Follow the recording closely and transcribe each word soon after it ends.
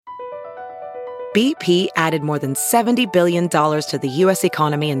BP added more than $70 billion to the U.S.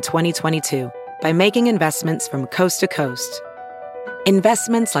 economy in 2022 by making investments from coast to coast.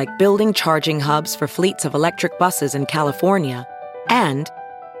 Investments like building charging hubs for fleets of electric buses in California and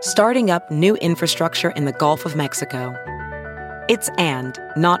starting up new infrastructure in the Gulf of Mexico. It's and,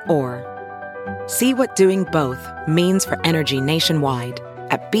 not or. See what doing both means for energy nationwide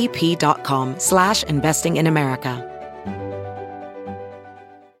at bp.com/investing in America.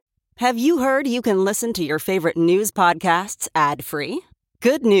 Have you heard you can listen to your favorite news podcasts ad-free?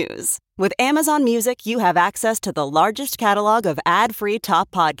 Good news. With Amazon Music, you have access to the largest catalog of ad-free top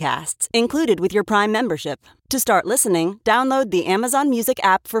podcasts included with your Prime membership. To start listening, download the Amazon Music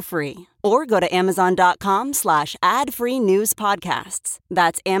app for free or go to amazon.com/ad-free news podcasts.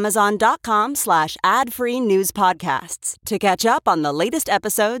 That's amazon.com/ad-free news podcasts to catch up on the latest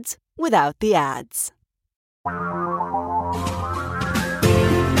episodes without the ads.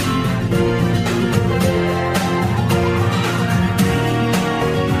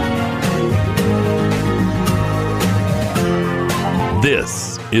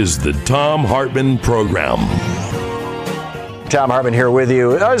 This is the Thom Hartmann Program. Thom Hartmann here with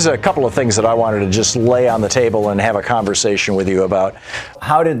you. There's a couple of things that I wanted to just lay on the table and have a conversation with you about.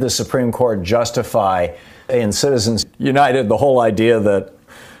 How did the Supreme Court justify in Citizens United the whole idea that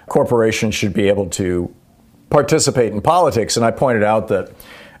corporations should be able to participate in politics? And I pointed out that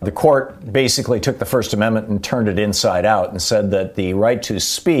the court basically took the First Amendment and turned it inside out and said that the right to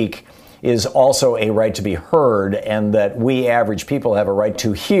speak is also a right to be heard, and that we average people have a right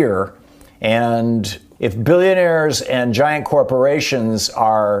to hear. And if billionaires and giant corporations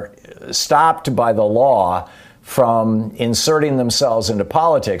are stopped by the law from inserting themselves into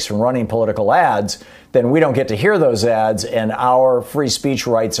politics, from running political ads, then we don't get to hear those ads, and our free speech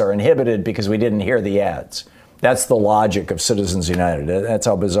rights are inhibited because we didn't hear the ads. That's the logic of Citizens United. That's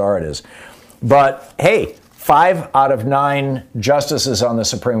how bizarre it is. But hey, 5 out of 9 justices on the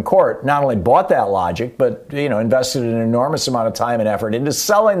Supreme Court not only bought that logic, but, invested an enormous amount of time and effort into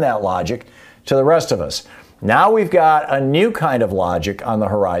selling that logic to the rest of us. Now we've got a new kind of logic on the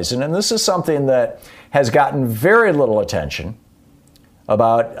horizon, and this is something that has gotten very little attention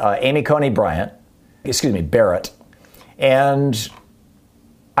about Amy Coney Barrett. And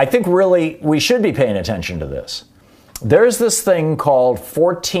I think really we should be paying attention to this. There's this thing called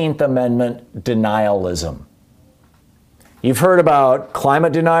 14th Amendment denialism. You've heard about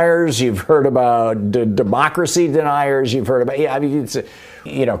climate deniers. You've heard about democracy deniers. You've heard about,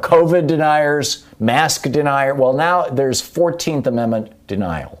 COVID deniers, mask denier. Well, now there's 14th Amendment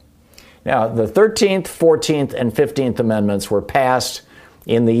denial. Now, the 13th, 14th, and 15th Amendments were passed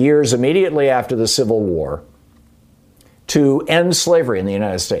in the years immediately after the Civil War to end slavery in the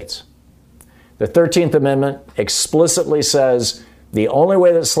United States. The 13th Amendment explicitly says the only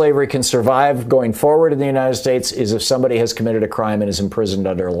way that slavery can survive going forward in the United States is if somebody has committed a crime and is imprisoned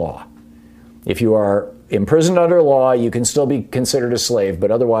under law. If you are imprisoned under law, you can still be considered a slave, but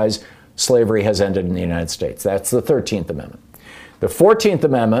otherwise slavery has ended in the United States. That's the 13th Amendment. The 14th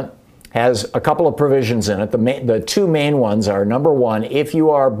Amendment has a couple of provisions in it. The two main ones are, number one, if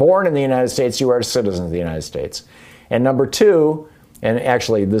you are born in the United States, you are a citizen of the United States. And number two, and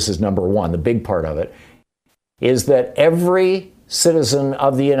actually this is number one, the big part of it, is that every citizen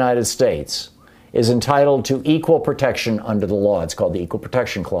of the United States is entitled to equal protection under the law. It's called the Equal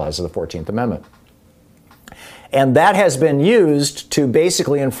Protection Clause of the 14th Amendment. And that has been used to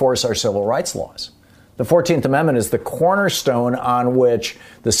basically enforce our civil rights laws. The 14th Amendment is the cornerstone on which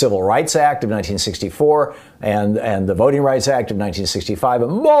the Civil Rights Act of 1964 and the Voting Rights Act of 1965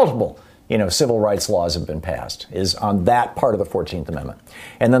 and multiple civil rights laws have been passed, is on that part of the 14th Amendment.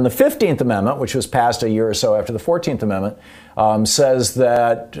 And then the 15th Amendment, which was passed a year or so after the 14th Amendment, says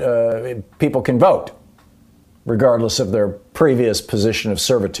that people can vote regardless of their previous position of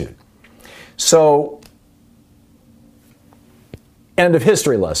servitude. So, end of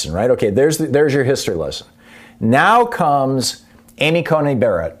history lesson, right? Okay, there's your history lesson. Now comes Amy Coney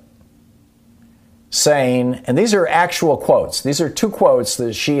Barrett saying, and these are actual quotes. These are two quotes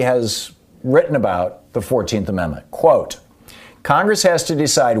that she has written about the 14th Amendment. Quote, Congress has to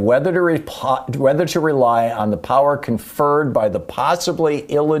decide whether to rely on the power conferred by the possibly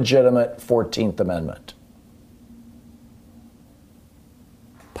illegitimate 14th Amendment.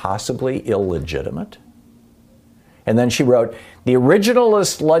 Possibly illegitimate? And then she wrote, the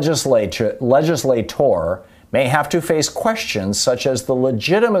originalist legislator may have to face questions such as the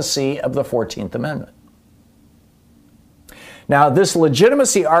legitimacy of the 14th Amendment. Now, this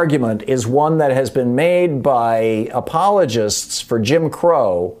legitimacy argument is one that has been made by apologists for Jim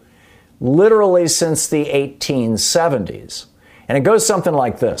Crow literally since the 1870s. And it goes something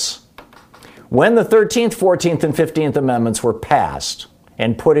like this. When the 13th, 14th, and 15th Amendments were passed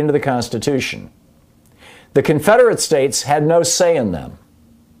and put into the Constitution, the Confederate states had no say in them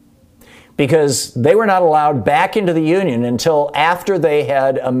because they were not allowed back into the Union until after they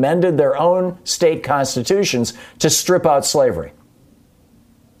had amended their own state constitutions to strip out slavery.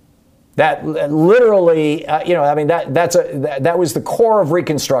 That literally, that was the core of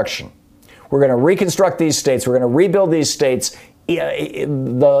Reconstruction. We're going to reconstruct these states. We're going to rebuild these states,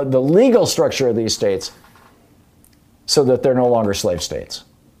 the legal structure of these states, so that they're no longer slave states.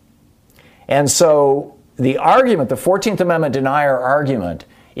 And so the argument, the 14th Amendment denier argument,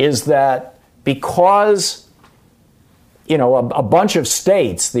 is that because a bunch of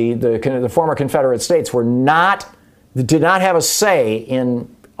states, the former Confederate states, did not have a say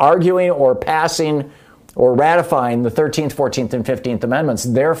in arguing or passing or ratifying the 13th, 14th, and 15th Amendments.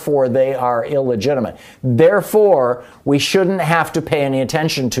 Therefore, they are illegitimate. Therefore, we shouldn't have to pay any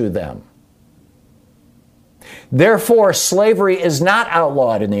attention to them. Therefore, slavery is not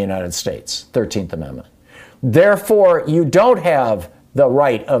outlawed in the United States, 13th Amendment. Therefore, you don't have the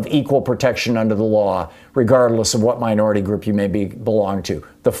right of equal protection under the law, regardless of what minority group you may belong to,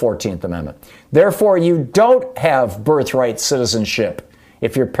 the 14th Amendment. Therefore, you don't have birthright citizenship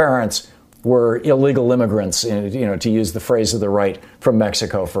if your parents were illegal immigrants, to use the phrase of the right, from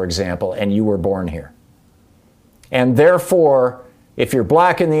Mexico, for example, and you were born here. And therefore, if you're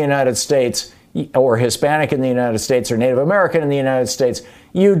black in the United States, or Hispanic in the United States, or Native American in the United States,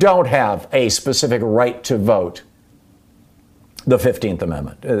 you don't have a specific right to vote. The 15th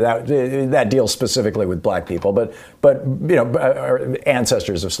Amendment. That deals specifically with black people, but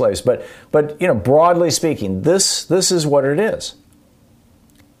ancestors of slaves. But broadly speaking, this is what it is.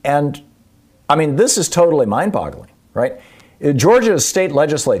 And I mean, this is totally mind-boggling, right? Georgia's state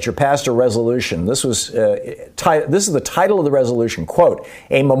legislature passed a resolution. This is the title of the resolution, quote,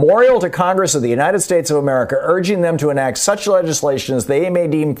 "A memorial to Congress of the United States of America urging them to enact such legislation as they may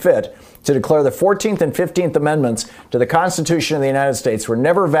deem fit to declare the 14th and 15th Amendments to the Constitution of the United States were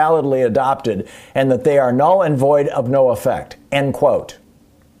never validly adopted and that they are null and void of no effect," end quote.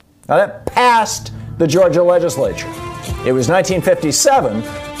 Now that passed the Georgia legislature. It was 1957,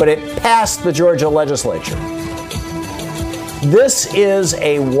 but it passed the Georgia legislature. This is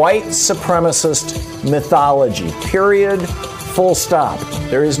a white supremacist mythology, period, full stop.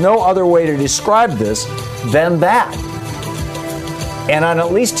 There is no other way to describe this than that. And on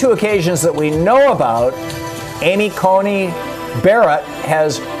at least two occasions that we know about, Amy Coney Barrett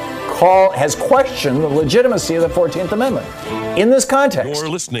has questioned the legitimacy of the 14th Amendment. In this context, you're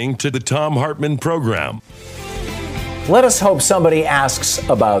listening to the Thom Hartmann Program. Let us hope somebody asks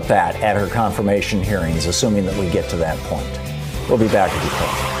about that at her confirmation hearings, assuming that we get to that point. We'll be back with you, Paul.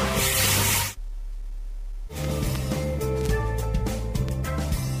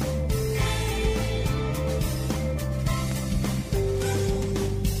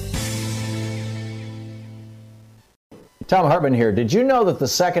 Thom Hartmann here. Did you know that the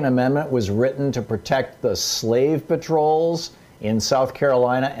Second Amendment was written to protect the slave patrols in South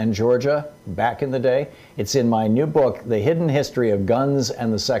Carolina and Georgia back in the day? It's in my new book, The Hidden History of Guns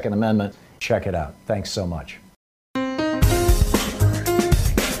and the Second Amendment. Check it out. Thanks so much.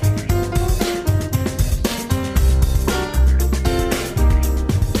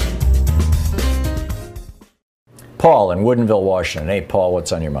 Paul in Woodinville, Washington. Hey, Paul,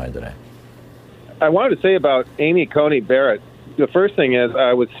 what's on your mind today? I wanted to say about Amy Coney Barrett. The first thing is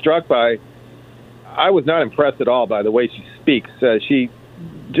I was struck by, I was not impressed at all by the way she speaks. She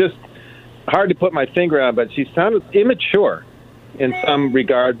just, hard to put my finger on, but she sounded immature in some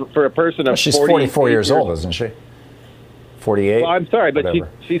regard for a person of she's 44 years old, isn't she? 48? Well, I'm sorry, but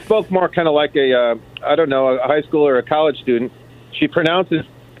she spoke more kind of like a high school or a college student. She pronounces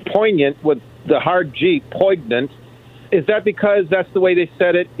poignant with the hard G, poignant. Is that because that's the way they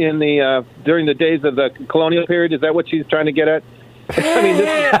said it in the during the days of the colonial period? Is that what she's trying to get at? I mean,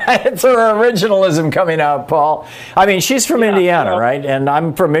 it's her originalism coming out, Paul. I mean, she's from Indiana, right? And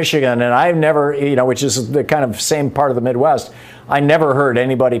I'm from Michigan, and I've never, which is the kind of same part of the Midwest, I never heard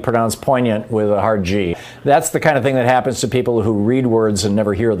anybody pronounce poignant with a hard G. That's the kind of thing that happens to people who read words and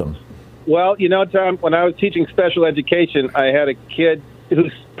never hear them. Well, Tom, when I was teaching special education, I had a kid who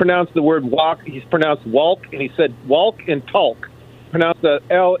pronounced the word walk. He's pronounced walk, and he said walk and talk. Pronounced the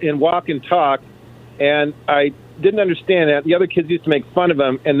L in walk and talk, and I didn't understand that. The other kids used to make fun of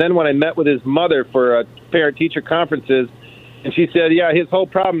him, and then when I met with his mother for parent-teacher conferences, and she said, yeah, his whole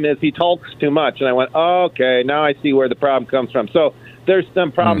problem is he talks too much. And I went, oh, okay, now I see where the problem comes from. So there's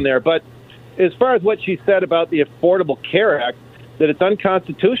some problem there. But as far as what she said about the Affordable Care Act, that it's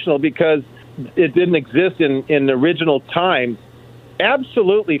unconstitutional because it didn't exist in original times.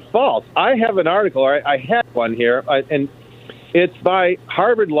 absolutely false. I have an article, I have one here, and it's by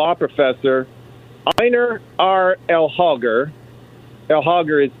Harvard law professor Einar R. Elhauger.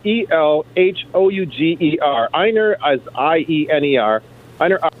 Elhauger is Elhouger. Einar is Iner.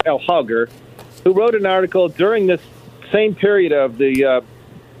 Einar R. Elhauger, who wrote an article during this same period of the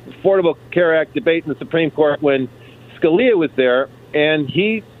Affordable Care Act debate in the Supreme Court when Scalia was there, and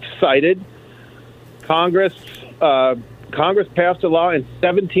he cited Congress passed a law in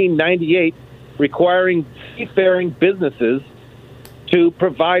 1798 requiring seafaring businesses to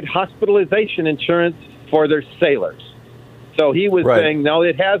provide hospitalization insurance for their sailors. So he was saying, no,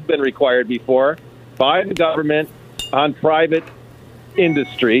 it has been required before by the government on private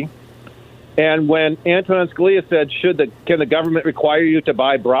industry. And when Antonin Scalia said, can the government require you to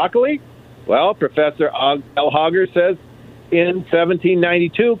buy broccoli? Well, Professor Elhauger says in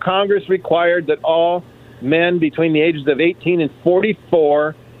 1792, Congress required that all men between the ages of 18 and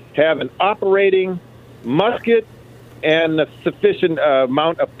 44 have an operating musket and a sufficient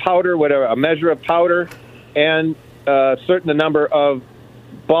amount of powder, whatever, a measure of powder, and a certain number of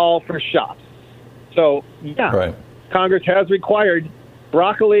ball for shots. So, Congress has required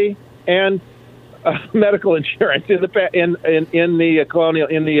broccoli and medical insurance in the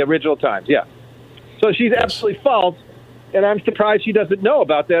original times. Yeah. So she's absolutely false. And I'm surprised she doesn't know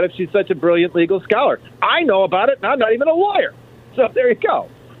about that if she's such a brilliant legal scholar. I know about it, and I'm not even a lawyer. So there you go.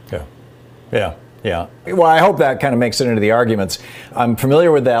 Yeah. Well, I hope that kind of makes it into the arguments. I'm familiar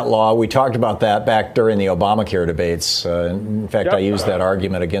with that law. We talked about that back during the Obamacare debates. In fact, I used that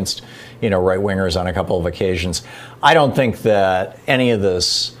argument against, right-wingers on a couple of occasions. I don't think that any of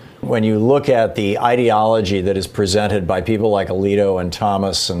this, when you look at the ideology that is presented by people like Alito and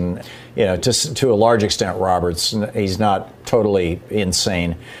Thomas and, just to a large extent Roberts, he's not totally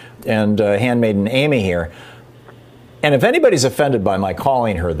insane, and handmaiden Amy here. And if anybody's offended by my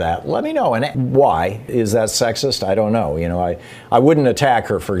calling her that, let me know. And why? Is that sexist? I don't know. I wouldn't attack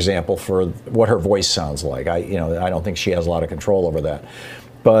her, for example, for what her voice sounds like. I don't think she has a lot of control over that.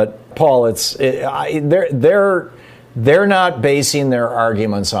 But Paul, they're not basing their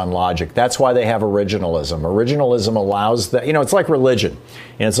arguments on logic. That's why they have originalism. Originalism allows that. It's like religion.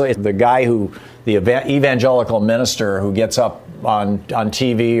 It's like the guy the evangelical minister who gets up on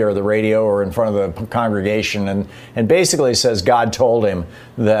TV or the radio or in front of the congregation and basically says God told him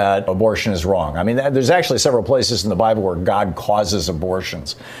that abortion is wrong. I mean, there's actually several places in the Bible where God causes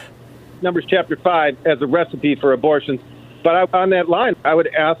abortions. Numbers chapter 5 as a recipe for abortions. But on that line, I would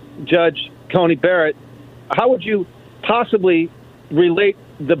ask Judge Coney Barrett, how would you possibly relate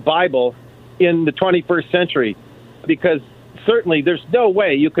the Bible in the 21st century? Because certainly there's no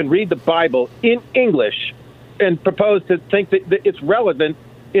way you can read the Bible in English and propose to think that it's relevant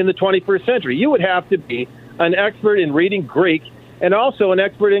in the 21st century. You would have to be an expert in reading Greek and also an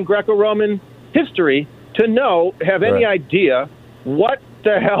expert in Greco-Roman history to have any idea what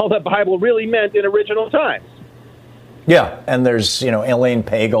the hell the Bible really meant in original times. Yeah, and there's, Elaine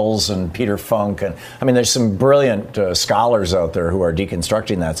Pagels and Peter Funk, and there's some brilliant scholars out there who are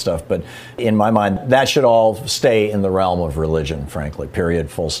deconstructing that stuff, but in my mind, that should all stay in the realm of religion, frankly, period,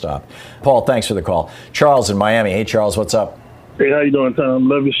 full stop. Paul, thanks for the call. Charles in Miami. Hey, Charles, what's up? Hey, how you doing, Tom?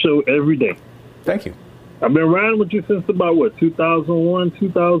 Love your show every day. Thank you. I've been riding with you since about, 2001,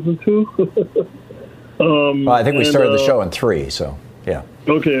 2002? I think we started the show in 3, so, yeah.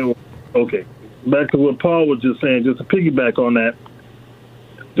 Okay. Back to what Paul was just saying, just to piggyback on that,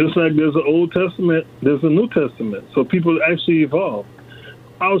 just like there's an Old Testament, there's a New Testament. So people actually evolve.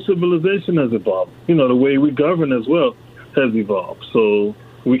 Our civilization has evolved. The way we govern as well has evolved. So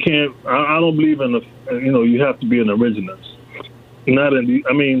we can't, I don't believe in you have to be an originalist. Not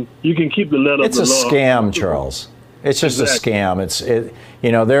in you can keep the letter of the law. It's a scam, Charles. It's just a scam.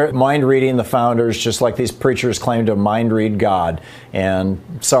 They're mind reading the founders, just like these preachers claim to mind read God. And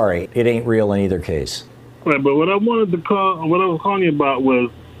sorry, it ain't real in either case. Right, but what I was calling you about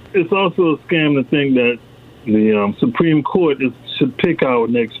was, it's also a scam to think that the Supreme Court should pick our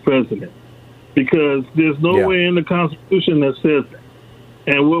next president, because there's no way in the Constitution that says that.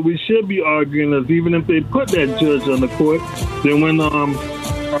 And what we should be arguing is, even if they put that judge on the court, then when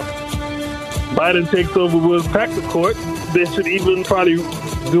Biden takes over with practice court, they should even probably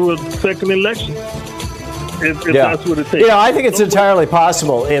do a second election. If that's what it takes. I think it's entirely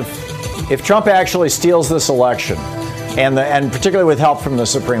possible if Trump actually steals this election, and particularly with help from the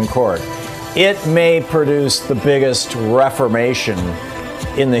Supreme Court, it may produce the biggest reformation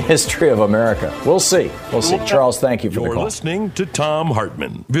in the history of America. We'll see. Charles, thank you for the call. You're listening to Thom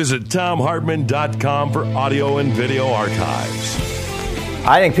Hartmann. Visit ThomHartmann.com for audio and video archives.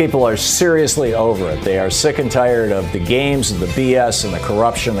 I think people are seriously over it. They are sick and tired of the games and the BS and the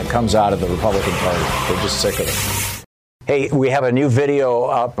corruption that comes out of the Republican Party. They're just sick of it. Hey, we have a new video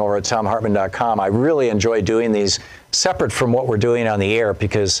up over at TomHartman.com. I really enjoy doing these separate from what we're doing on the air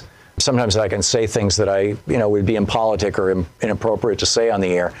because sometimes I can say things that would be impolitic or inappropriate to say on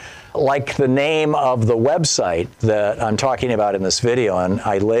the air. Like the name of the website that I'm talking about in this video, and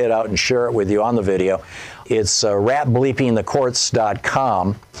I lay it out and share it with you on the video. It's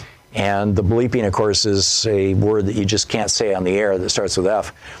ratbleepingthecourts.com, and the bleeping, of course, is a word that you just can't say on the air that starts with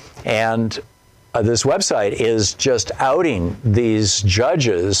F. And this website is just outing these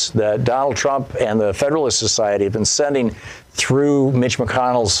judges that Donald Trump and the Federalist Society have been sending through Mitch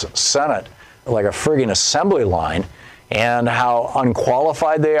McConnell's Senate like a friggin' assembly line, and how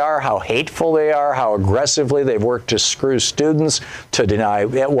unqualified they are, how hateful they are, how aggressively they've worked to screw students, to deny.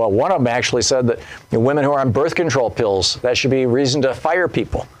 Well, one of them actually said that women who are on birth control pills, that should be reason to fire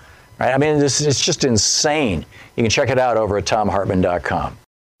people. Right? I mean, it's just insane. You can check it out over at TomHartman.com.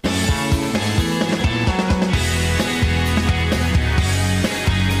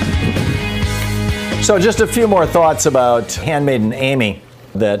 So just a few more thoughts about handmaiden Amy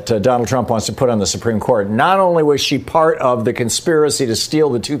that Donald Trump wants to put on the Supreme Court. Not only was she part of the conspiracy to steal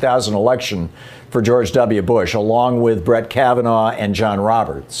the 2000 election for George W. Bush, along with Brett Kavanaugh and John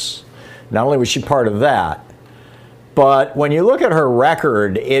Roberts. Not only was she part of that, but when you look at her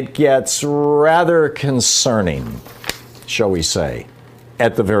record, it gets rather concerning, shall we say,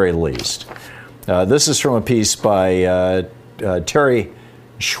 at the very least. This is from a piece by Terry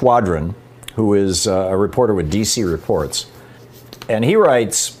Schwadron, who is a reporter with DC Reports. And he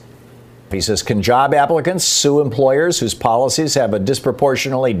writes, he says, can job applicants sue employers whose policies have a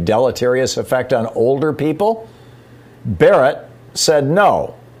disproportionately deleterious effect on older people? Barrett said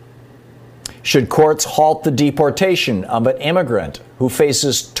no. Should courts halt the deportation of an immigrant who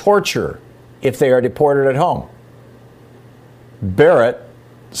faces torture if they are deported at home? Barrett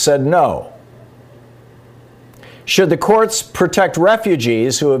said no. Should the courts protect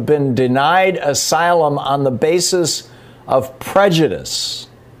refugees who have been denied asylum on the basis of prejudice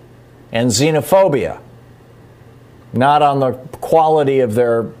and xenophobia, not on the quality of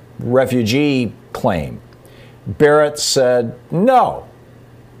their refugee claim? Barrett said no.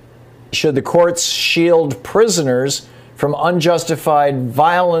 Should the courts shield prisoners from unjustified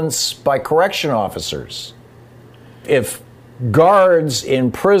violence by correction officers? If guards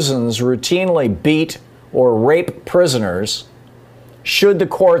in prisons routinely beat or rape prisoners, should the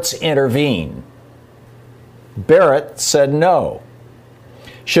courts intervene? Barrett said no.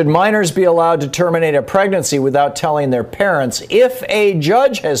 Should minors be allowed to terminate a pregnancy without telling their parents if a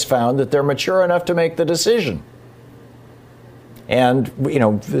judge has found that they're mature enough to make the decision? And,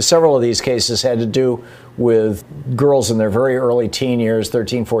 several of these cases had to do with girls in their very early teen years,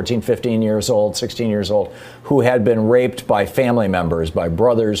 13, 14, 15 years old, 16 years old, who had been raped by family members, by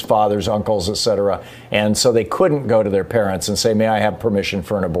brothers, fathers, uncles, etc. And so they couldn't go to their parents and say, may I have permission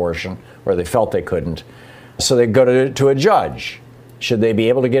for an abortion? Or they felt they couldn't. So they'd go to a judge. Should they be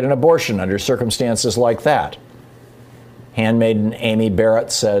able to get an abortion under circumstances like that? Handmaiden Amy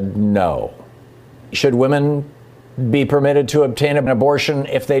Barrett said no. Should women be permitted to obtain an abortion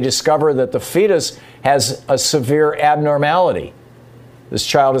if they discover that the fetus has a severe abnormality? This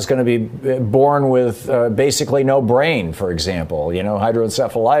child is going to be born with basically no brain, for example,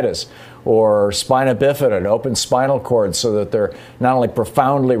 hydroencephalitis, or spina bifida, an open spinal cord, so that they're not only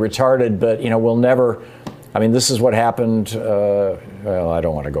profoundly retarded, but, will never. I mean, this is what happened. Well, I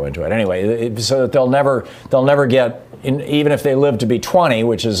don't want to go into it anyway. So that they'll never get, even if they live to be 20,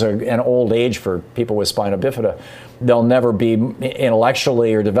 which is an old age for people with spina bifida, they'll never be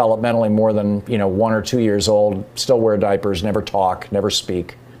intellectually or developmentally more than 1 or 2 years old. Still wear diapers, never talk, never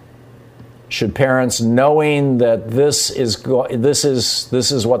speak. Should parents, knowing that this is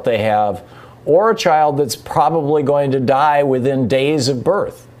what they have, or a child that's probably going to die within days of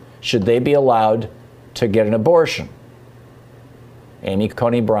birth, should they be allowed to get an abortion? Amy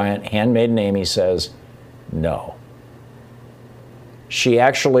Coney Barrett, handmaiden Amy, says no. She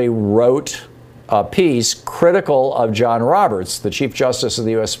actually wrote a piece critical of John Roberts, the Chief Justice of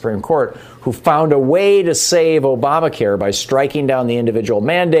the U.S. Supreme Court, who found a way to save Obamacare by striking down the individual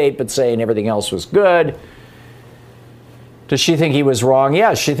mandate but saying everything else was good. Does she think he was wrong?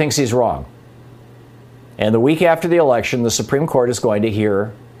 Yes, she thinks he's wrong. And the week after the election, the Supreme Court is going to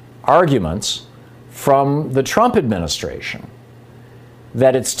hear arguments from the Trump administration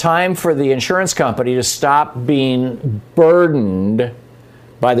that it's time for the insurance company to stop being burdened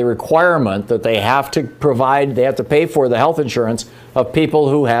by the requirement that they have to pay for the health insurance of people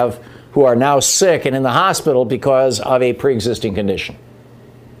who are now sick and in the hospital because of a pre-existing condition.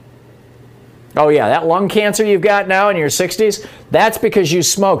 Oh, yeah, that lung cancer you've got now in your 60s, that's because you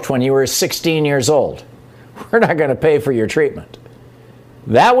smoked when you were 16 years old. We're not going to pay for your treatment.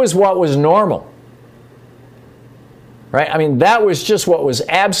 That was what was normal. Right? I mean, that was just what was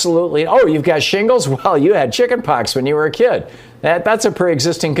absolutely, oh, you've got shingles? Well, you had chicken pox when you were a kid. That's a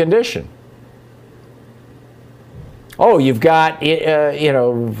pre-existing condition. Oh, you've got,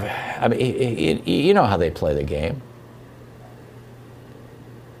 I mean, you know how they play the game.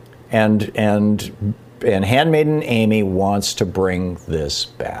 And Handmaiden Amy wants to bring this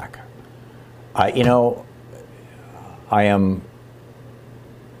back. I am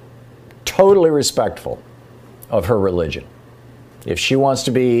totally respectful of her religion. If she wants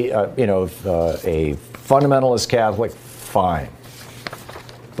to be, a fundamentalist Catholic, fine.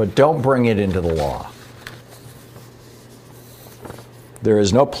 But don't bring it into the law. There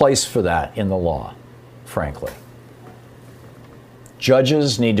is no place for that in the law, frankly.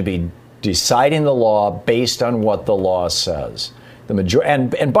 Judges need to be deciding the law based on what the law says.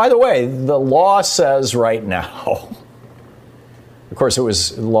 And by the way, the law says right now, of course, it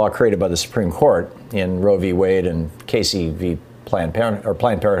was a law created by the Supreme Court in Roe v. Wade and Casey v. Planned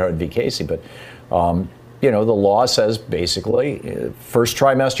Parenthood v. Casey, but the law says basically, first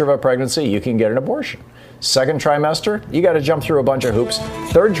trimester of a pregnancy, you can get an abortion. Second trimester, you got to jump through a bunch of hoops.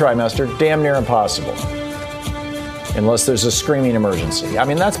 Third trimester, damn near impossible. Unless there's a screaming emergency. I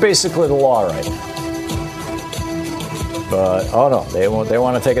mean, that's basically the law right now. But, oh no, they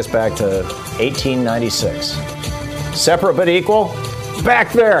want to take us back to 1896. Separate but equal?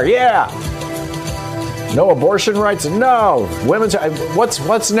 Back there, yeah. No abortion rights? No.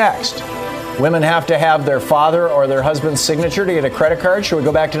 What's next? Women have to have their father or their husband's signature to get a credit card? Should we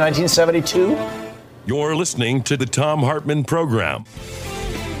go back to 1972? You're listening to the Thom Hartmann Program.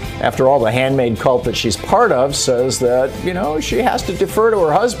 After all, the handmaid cult that she's part of says that, she has to defer to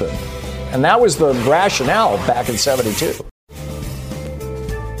her husband. And that was the rationale back in 72.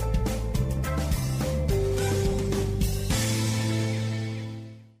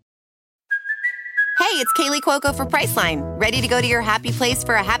 Hey, it's Kaylee Cuoco for Priceline. Ready to go to your happy place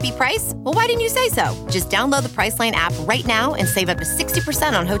for a happy price? Well, why didn't you say so? Just download the Priceline app right now and save up to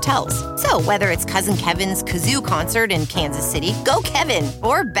 60% on hotels. So whether it's Cousin Kevin's Kazoo Concert in Kansas City, go Kevin,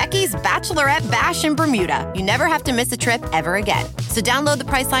 or Becky's Bachelorette Bash in Bermuda, you never have to miss a trip ever again. So download the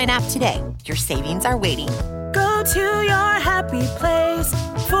Priceline app today. Your savings are waiting. Go to your happy place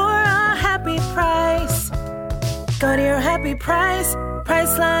for a happy price. Go to your happy price,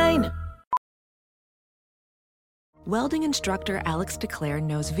 Priceline. Welding instructor Alex DeClaire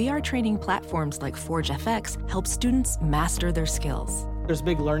knows VR training platforms like Forge FX help students master their skills. There's a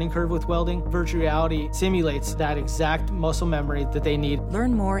big learning curve with welding. Virtual reality simulates that exact muscle memory that they need.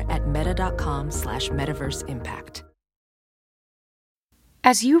 Learn more at meta.com/metaverseimpact.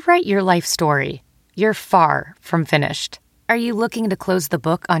 As you write your life story, you're far from finished. Are you looking to close the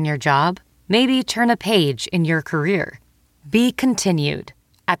book on your job? Maybe turn a page in your career? Be continued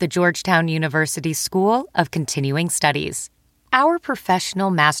at the Georgetown University School of Continuing Studies. Our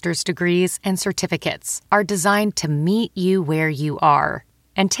professional master's degrees and certificates are designed to meet you where you are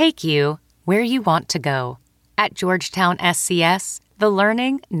and take you where you want to go. At Georgetown SCS, the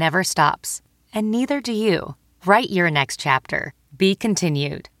learning never stops, and neither do you. Write your next chapter. Be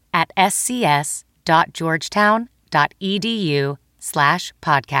continued at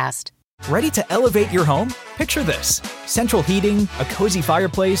scs.georgetown.edu/podcast. Ready to elevate your home? Picture this: central heating, a cozy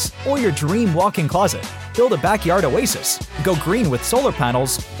fireplace, or your dream walk-in closet. Build a backyard oasis, go green with solar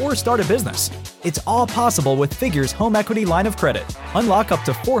panels, or start a business. It's all possible with Figure's home equity line of credit. Unlock up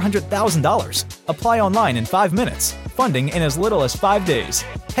to $400,000. Apply online in 5 minutes. Funding in as little as 5 days.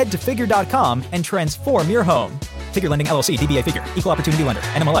 Head to Figure.com and transform your home. Figure Lending LLC, DBA Figure, Equal Opportunity Lender,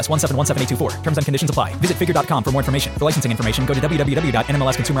 NMLS 1717824. Terms and conditions apply. Visit Figure.com for more information. For licensing information, go to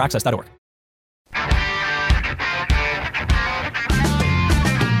www.nmlsconsumeraccess.org.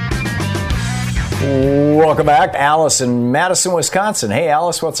 Welcome back. Alice in Madison, Wisconsin. Hey,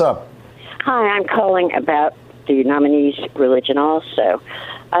 Alice, what's up? Hi, I'm calling about the nominee's religion also.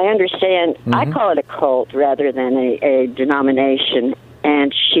 I understand, I call it a cult rather than a denomination,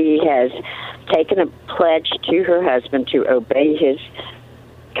 and she has taken a pledge to her husband to obey his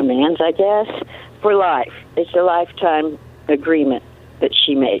commands, I guess, for life. It's a lifetime agreement that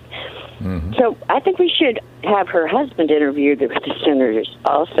she made. So I think we should have her husband interviewed with the senators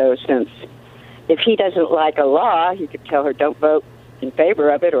also, since if he doesn't like a law, you could tell her don't vote in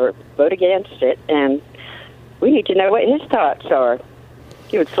favor of it or vote against it, and we need to know what his thoughts are.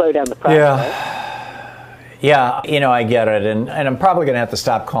 It would slow down the process. Yeah, I get it, and I'm probably going to have to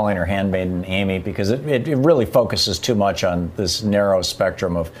stop calling her Handmaiden Amy, because it really focuses too much on this narrow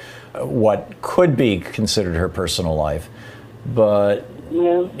spectrum of what could be considered her personal life. But,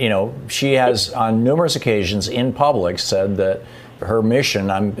 she has on numerous occasions in public said that her mission,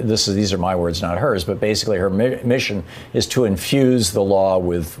 these are my words, not hers, but basically her mission is to infuse the law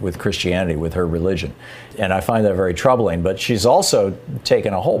with Christianity, with her religion. And I find that very troubling. But she's also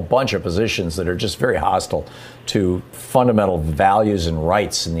taken a whole bunch of positions that are just very hostile to fundamental values and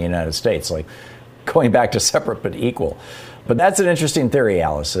rights in the United States, like going back to separate but equal. But that's an interesting theory,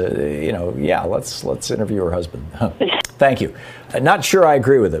 Alice. Let's interview her husband. Thank you. Not sure I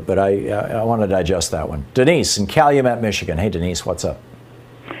agree with it, but I want to digest that one. Denise in Calumet, Michigan. Hey, Denise, what's up?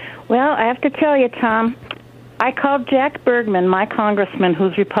 Well, I have to tell you, Tom, I called Jack Bergman, my congressman,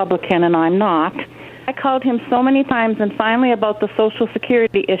 who's Republican, and I'm not. I called him so many times, and finally about the Social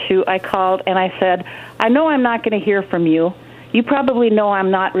Security issue, I called and I said, I know I'm not going to hear from you. You probably know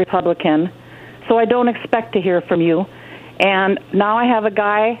I'm not Republican, so I don't expect to hear from you. And now I have a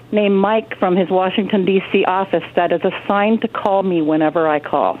guy named Mike from his Washington, D.C. office that is assigned to call me whenever I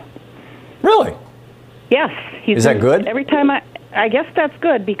call. Really? Yes. Is that good? Every time I guess that's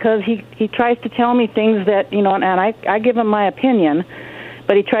good because he tries to tell me things that, and I give him my opinion,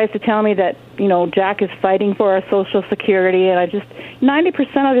 but he tries to tell me that, Jack is fighting for our Social Security, and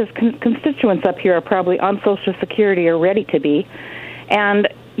 90% of his constituents up here are probably on Social Security or ready to be. And,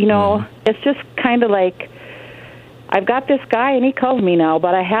 it's just kind of like, I've got this guy, and he calls me now,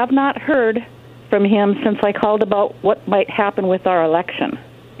 but I have not heard from him since I called about what might happen with our election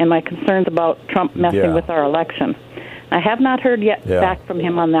and my concerns about Trump messing with our election. I have not heard yet back from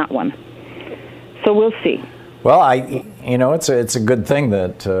him on that one. So we'll see. Well, it's a good thing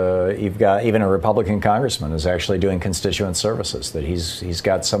that you've got even a Republican congressman is actually doing constituent services, that he's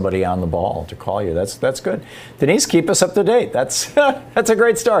got somebody on the ball to call you. That's good. Denise, keep us up to date. That's a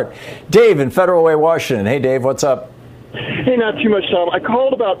great start. Dave in Federal Way, Washington. Hey, Dave, what's up? Hey, not too much, Tom. I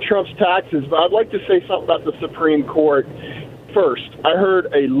called about Trump's taxes, but I'd like to say something about the Supreme Court. First, I heard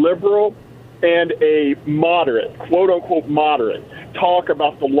a liberal and a moderate, quote-unquote moderate, talk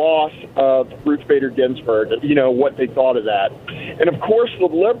about the loss of Ruth Bader Ginsburg, what they thought of that. And, of course, the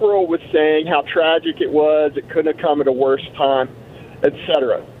liberal was saying how tragic it was, it couldn't have come at a worse time,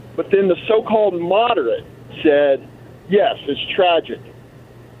 etc. But then the so-called moderate said, yes, it's tragic.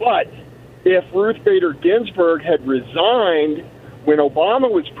 But if Ruth Bader Ginsburg had resigned when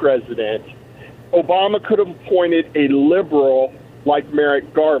Obama was president, Obama could have appointed a liberal like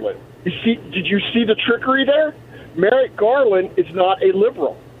Merrick Garland. Did you see the trickery there? Merrick Garland is not a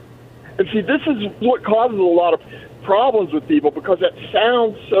liberal. And see, this is what causes a lot of problems with people because that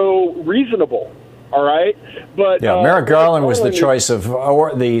sounds so reasonable. All right, but Merrick Garland was the choice of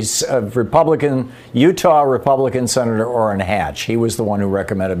the Republican Utah Republican Senator Orrin Hatch. He was the one who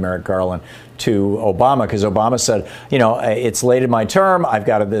recommended Merrick Garland to Obama because Obama said, it's late in my term. I've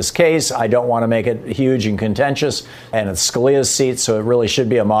got this case. I don't want to make it huge and contentious, and it's Scalia's seat, so it really should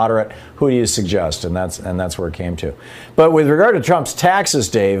be a moderate. Who do you suggest? And that's where it came to. But with regard to Trump's taxes,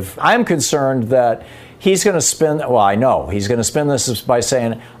 Dave, I'm concerned that he's going to I know he's going to spin this by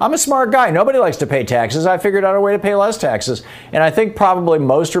saying, I'm a smart guy. Nobody likes to pay taxes. I figured out a way to pay less taxes. And I think probably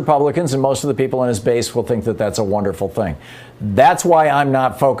most Republicans and most of the people in his base will think that that's a wonderful thing. That's why I'm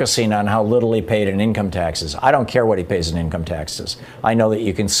not focusing on how little he paid in income taxes. I don't care what he pays in income taxes. I know that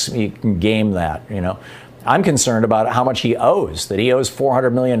you can game that, I'm concerned about how much he owes, that he owes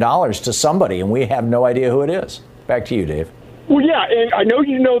 $400 million to somebody, and we have no idea who it is. Back to you, Dave. Well, yeah, and I know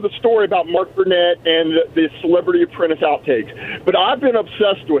you know the story about Mark Burnett and the Celebrity Apprentice outtakes, but I've been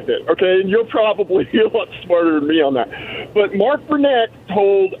obsessed with it, okay? And you'll probably be a lot smarter than me on that. But Mark Burnett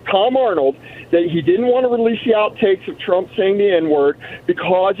told Tom Arnold that he didn't want to release the outtakes of Trump saying the N-word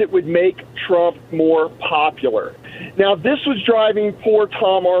because it would make Trump more popular. Now, this was driving poor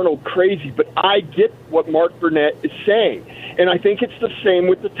Tom Arnold crazy, but I get what Mark Burnett is saying, and I think it's the same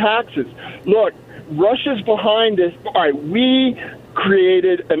with the taxes. Look, Russia's behind this. All right, we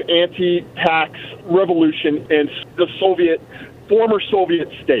created an anti-tax revolution in the former Soviet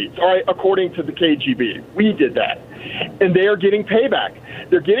states, all right, according to the KGB. We did that. And they are getting payback.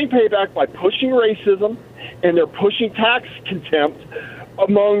 They're getting payback by pushing racism, and they're pushing tax contempt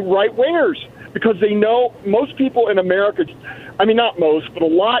among right-wingers because they know most people in America, not most, but a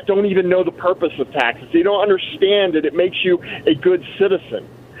lot don't even know the purpose of taxes. They don't understand that it makes you a good citizen.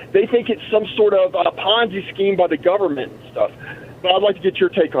 They think it's some sort of Ponzi scheme by the government and stuff. But I'd like to get your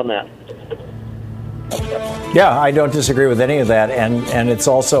take on that. Yeah, I don't disagree with any of that. And it's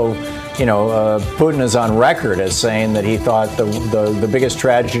also, Putin is on record as saying that he thought the biggest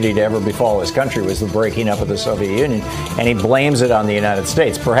tragedy to ever befall his country was the breaking up of the Soviet Union. And he blames it on the United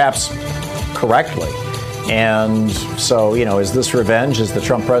States, perhaps correctly. And so, is this revenge? Is the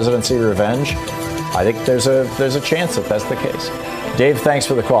Trump presidency revenge? I think there's a chance that that's the case. Dave, thanks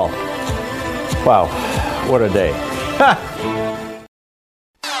for the call. Wow, what a day.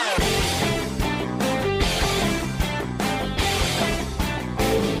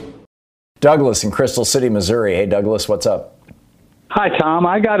 Douglas in Crystal City, Missouri. Hey, Douglas, what's up? Hi, Tom.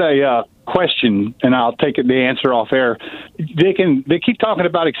 I got a question, and I'll take the answer off air. They keep talking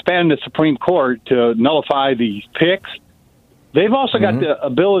about expanding the Supreme Court to nullify the picks. They've also got the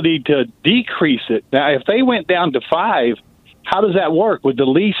ability to decrease it. Now, if they went down to 5, how does that work? Would the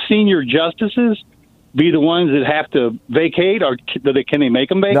least senior justices be the ones that have to vacate, or can they make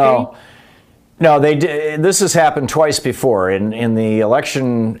them vacate? No, they did. This has happened twice before. In the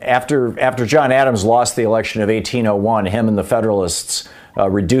election after John Adams lost the election of 1801, him and the Federalists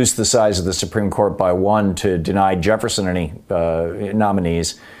reduced the size of the Supreme Court by 1 to deny Jefferson any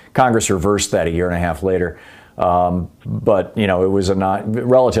nominees. Congress reversed that a year and a half later. But, it was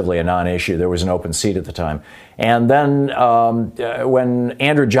relatively a non-issue. There was an open seat at the time. And then when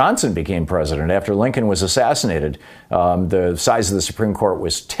Andrew Johnson became president, after Lincoln was assassinated, the size of the Supreme Court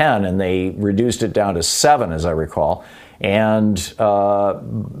was 10, and they reduced it down to 7, as I recall. And,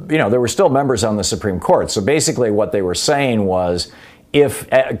 there were still members on the Supreme Court. So basically what they were saying was,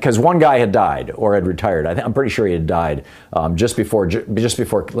 because one guy had died or had retired, I'm pretty sure he had died just before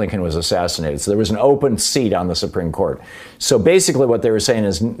Lincoln was assassinated. So there was an open seat on the Supreme Court. So basically what they were saying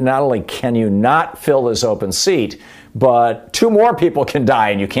is, not only can you not fill this open seat, but 2 more people can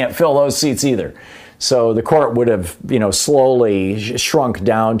die and you can't fill those seats either. So the court would have, slowly shrunk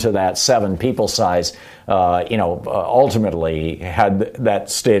down to that 7 people size, ultimately had that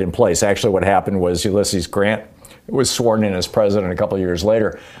stayed in place. Actually, what happened was Ulysses Grant was sworn in as president a couple of years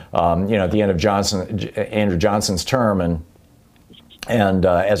later, at the end of Andrew Johnson's term, and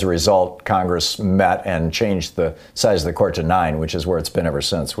as a result, Congress met and changed the size of the court to 9, which is where it's been ever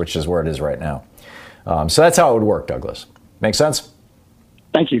since, which is where it is right now. So that's how it would work, Douglas. Make sense?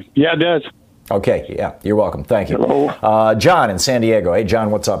 Thank you. Yeah, it does. Okay, yeah, you're welcome. Thank you. Hello. John in San Diego. Hey,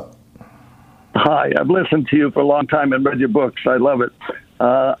 John, what's up? Hi, I've listened to you for a long time and read your books. I love it.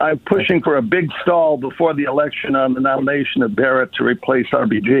 I'm pushing for a big stall before the election on the nomination of Barrett to replace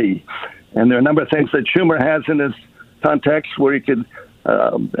RBG. And there are a number of things that Schumer has in his context where he could,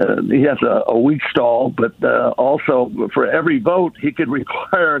 he has a weak stall, but also for every vote, he could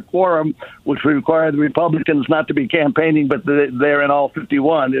require a quorum, which would require the Republicans not to be campaigning, but they're in all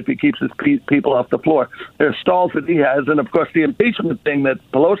 51 if he keeps his people off the floor. There are stalls that he has, and of course the impeachment thing that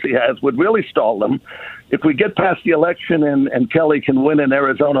Pelosi has would really stall them. If we get past the election and Kelly can win in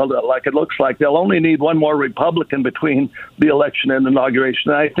Arizona, like it looks like, they'll only need one more Republican between the election and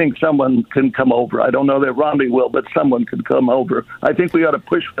inauguration. I think someone can come over. I don't know that Romney will, but someone could come over. I think we ought to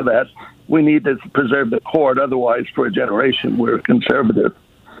push for that. We need to preserve the court. Otherwise, for a generation, we're conservative.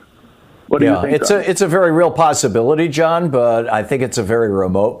 What do you think? It's a very real possibility, John, but I think it's a very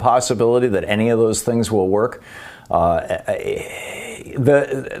remote possibility that any of those things will work.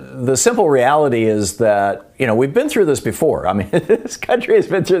 The simple reality is that, we've been through this before. I mean, this country has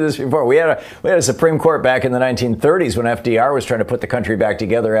been through this before. We had a Supreme Court back in the 1930s when FDR was trying to put the country back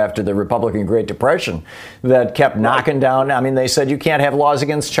together after the Republican Great Depression that kept knocking down. I mean, they said you can't have laws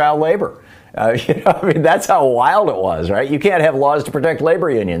against child labor. That's how wild it was, right? You can't have laws to protect labor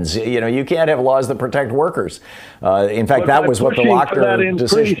unions. You can't have laws that protect workers. In fact, that was what the Lochner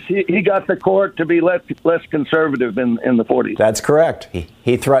decision. He got the court to be less conservative in the 40s. That's correct.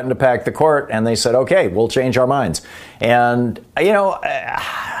 He threatened to pack the court, and they said, "Okay, we'll change our minds." And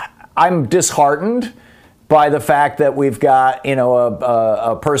I'm disheartened by the fact that we've got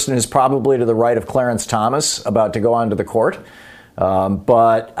a person who's probably to the right of Clarence Thomas about to go onto the court.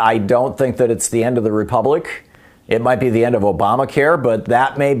 But I don't think that it's the end of the republic. It might be the end of Obamacare, but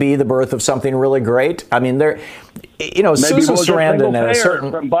that may be the birth of something really great. I mean, Susan Sarandon at a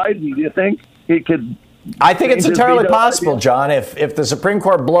certain from Biden. Do you think he could? I think it's entirely possible, John. If the Supreme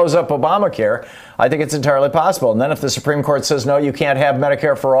Court blows up Obamacare, I think it's entirely possible. And then if the Supreme Court says no, you can't have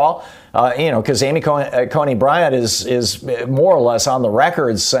Medicare for all, because Amy Coney Barrett is more or less on the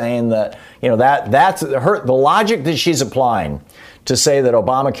record saying that that's the logic that she's applying to say that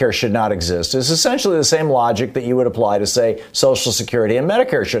Obamacare should not exist is essentially the same logic that you would apply to say Social Security and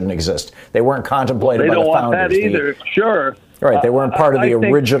Medicare shouldn't exist. They weren't contemplated by the founders. They don't want that either. Sure. Right. They weren't part of the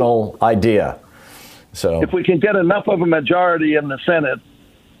original idea. So if we can get enough of a majority in the Senate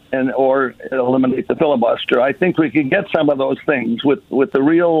or eliminate the filibuster, I think we can get some of those things with the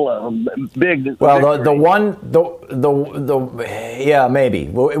real big. Well, maybe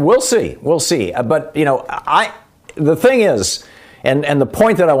we'll see. But the thing is, and the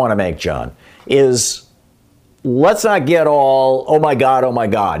point that I want to make, John, is let's not get all, oh my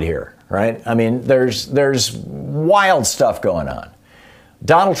God here, right? I mean, there's wild stuff going on.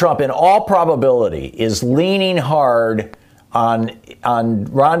 Donald Trump, in all probability, is leaning hard on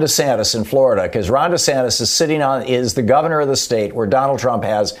Ron DeSantis in Florida, because Ron DeSantis is the governor of the state where Donald Trump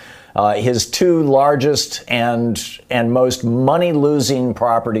has his two largest and most money-losing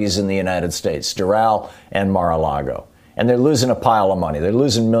properties in the United States, Doral and Mar-a-Lago. And they're losing a pile of money. They're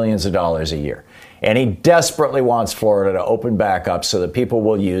losing millions of dollars a year. And he desperately wants Florida to open back up so that people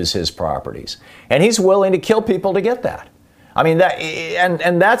will use his properties. And he's willing to kill people to get that. I mean,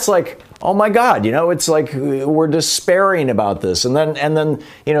 and that's like, oh my God, it's like we're despairing about this. And then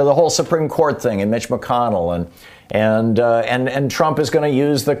the whole Supreme Court thing and Mitch McConnell and Trump is going to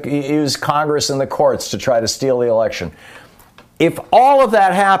use Congress and the courts to try to steal the election. If all of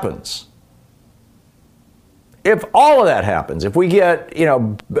that happens, if we get,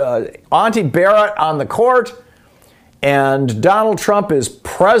 Auntie Barrett on the court and Donald Trump is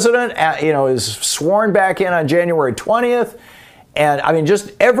president, is sworn back in on January 20th, and I mean,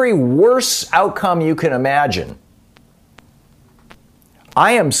 just every worse outcome you can imagine,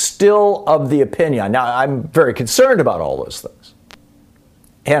 I am still of the opinion. Now, I'm very concerned about all those things.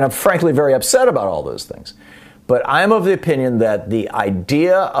 And I'm frankly very upset about all those things. But I'm of the opinion that the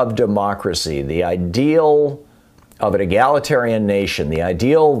idea of democracy, the ideal of an egalitarian nation,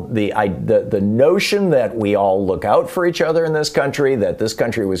 the notion that we all look out for each other in this country, that this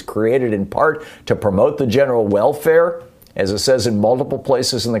country was created in part to promote the general welfare, as it says in multiple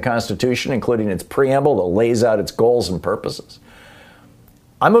places in the Constitution, including its preamble that lays out its goals and purposes.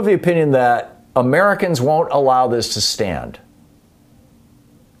 I'm of the opinion that Americans won't allow this to stand.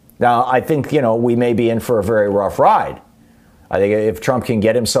 Now, I think, we may be in for a very rough ride. I think if Trump can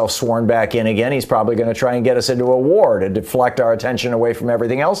get himself sworn back in again, he's probably going to try and get us into a war to deflect our attention away from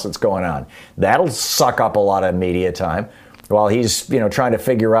everything else that's going on. That'll suck up a lot of media time while he's, trying to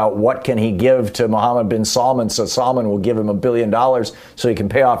figure out what can he give to Mohammed bin Salman so Salman will give him $1 billion so he can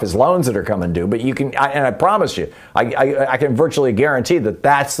pay off his loans that are coming due. But and I promise you, I can virtually guarantee that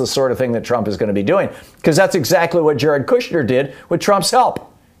that's the sort of thing that Trump is going to be doing, because that's exactly what Jared Kushner did with Trump's help.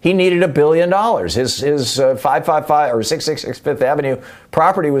 He needed $1 billion. His 555 or 666 Fifth Avenue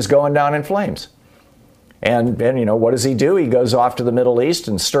property was going down in flames. And what does he do? He goes off to the Middle East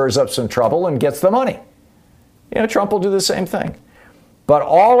and stirs up some trouble and gets the money. Trump will do the same thing. But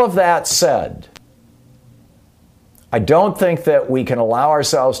all of that said, I don't think that we can allow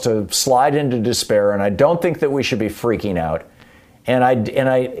ourselves to slide into despair, and I don't think that we should be freaking out. And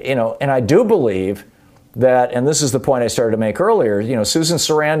I do believe that, and this is the point I started to make earlier, Susan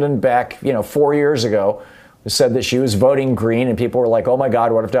Sarandon back, 4 years ago said that she was voting green, and people were like, oh my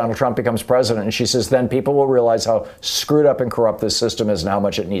God, what if Donald Trump becomes president? And she says, then people will realize how screwed up and corrupt this system is and how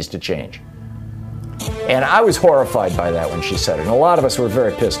much it needs to change. And I was horrified by that when she said it. And a lot of us were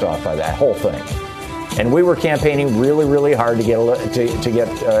very pissed off by that whole thing. And we were campaigning really, really hard to get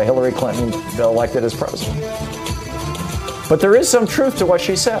Hillary Clinton elected as president. But there is some truth to what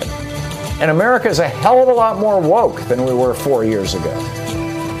she said. And America is a hell of a lot more woke than we were 4 years ago.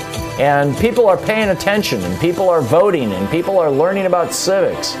 And people are paying attention, and people are voting, and people are learning about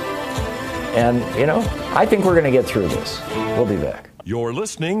civics. And, I think we're going to get through this. We'll be back. You're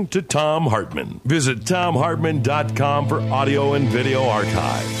listening to Thom Hartmann. Visit ThomHartmann.com for audio and video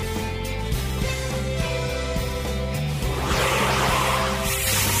archive.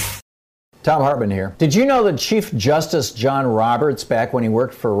 Thom Hartmann here. Did you know that Chief Justice John Roberts, back when he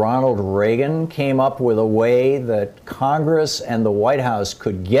worked for Ronald Reagan, came up with a way that Congress and the White House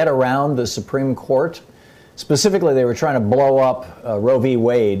could get around the Supreme Court? Specifically, they were trying to blow up Roe v.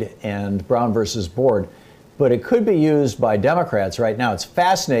 Wade and Brown versus Board, but it could be used by Democrats right now. It's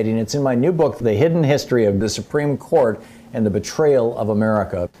fascinating. It's in my new book, The Hidden History of the Supreme Court and the Betrayal of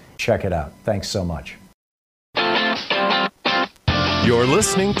America. Check it out. Thanks so much. You're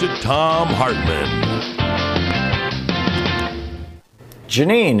listening to Thom Hartmann.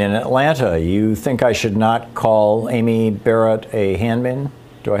 Janine in Atlanta, you think I should not call Amy Barrett a handmaiden?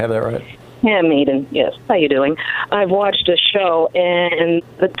 Do I have that right? Handmaiden, yes. How you doing? I've watched a show, and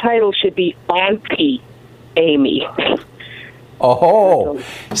the title should be Auntie Amy. Oh,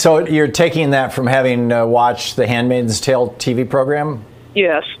 so you're taking that from having watched the Handmaid's Tale TV program?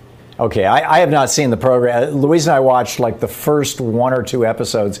 Yes. Okay, I have not seen the program. Louise and I watched like the first 1 or 2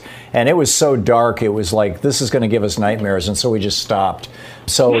 episodes, and it was so dark, it was like, this is going to give us nightmares, and so we just stopped.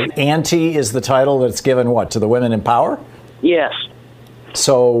 So Auntie is the title that's given, what, to the women in power? Yes.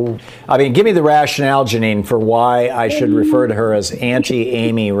 So, I mean, give me the rationale, Janine, for why I should refer to her as Auntie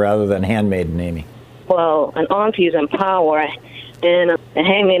Amy rather than Handmaiden Amy. Well, an auntie is in power, and a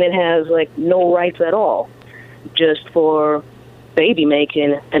handmaiden has, like, no rights at all. just for baby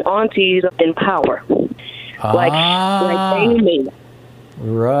making, and aunties in power. Like Amy.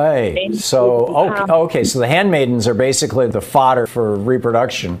 Right. So, okay. So the handmaidens are basically the fodder for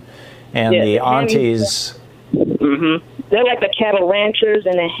reproduction, and the aunties. They're like the cattle ranchers,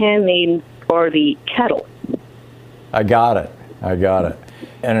 and the handmaidens are the cattle. I got it.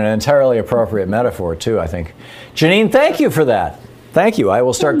 And an entirely appropriate metaphor, too, I think. Janine, thank you for that. Thank you. I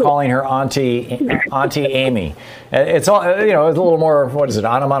will start calling her Auntie Amy. It's all, it's a little more, what is it,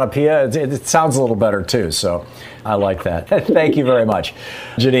 onomatopoeia? It sounds a little better, too, so I like that. Thank you very much,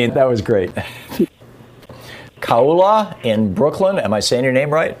 Janine. That was great. Kaula in Brooklyn. Am I saying your name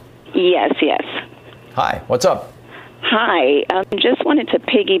right? Yes. Hi. What's up? Hi. Just wanted to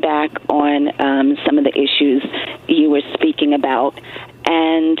piggyback on some of the issues you were speaking about.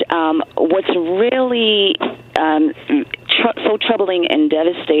 And what's really so troubling and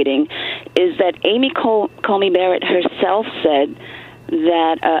devastating is that Amy Coney Barrett herself said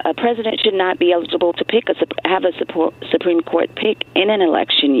that a president should not be eligible to have a Supreme Court pick in an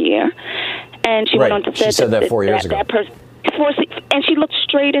election year. And she went on to say she said that 4 years ago. And she looked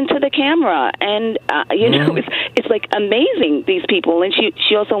straight into the camera, and it's like amazing, these people. And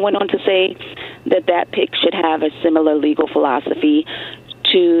she also went on to say that pick should have a similar legal philosophy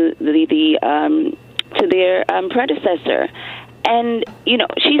to to their predecessor. And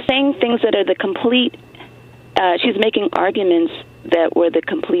she's saying things that are the complete. She's making arguments that were the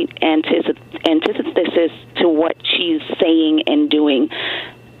complete antithesis to what she's saying and doing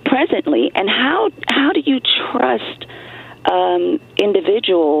presently. And how do you trust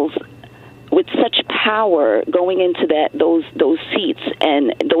individuals with such power going into those seats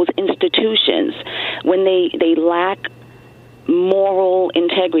and those institutions when they lack moral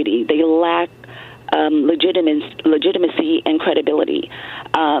integrity, they lack legitimacy and credibility?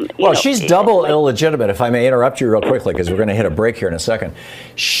 She's double illegitimate, if I may interrupt you real quickly, because we're going to hit a break here in a second.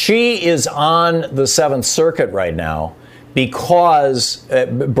 She is on the Seventh Circuit right now because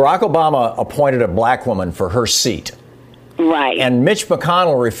Barack Obama appointed a black woman for her seat. Right. And Mitch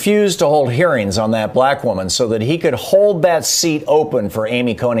McConnell refused to hold hearings on that black woman so that he could hold that seat open for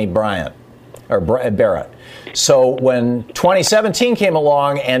Amy Coney Barrett. So when 2017 came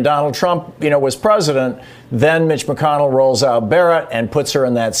along and Donald Trump, was president, then Mitch McConnell rolls out Barrett and puts her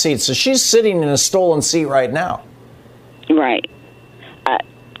in that seat. So she's sitting in a stolen seat right now. Right.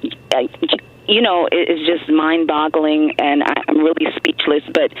 It's just mind-boggling, and I'm really speechless.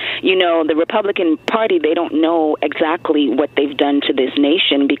 But, the Republican Party, they don't know exactly what they've done to this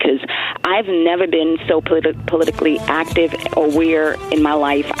nation, because I've never been so politically active or aware in my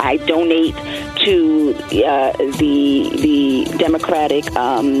life. I donate to the Democratic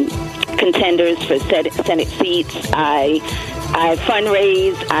contenders for Senate seats. I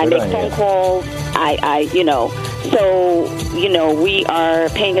fundraise. I make phone calls. So, we are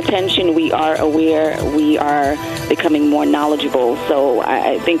paying attention, we are aware, we are becoming more knowledgeable. So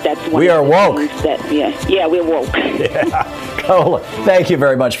I think that's one of the things that, we're woke. Cool. Thank you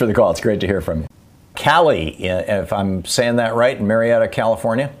very much for the call. It's great to hear from you. Callie, if I'm saying that right, in Marietta,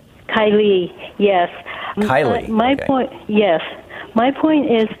 California? Kylie, yes. Kylie. My point, yes. My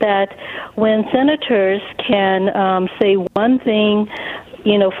point is that when senators can say one thing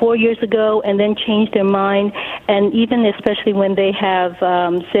 4 years ago and then change their mind, and even especially when they have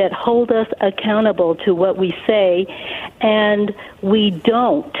said, hold us accountable to what we say, and we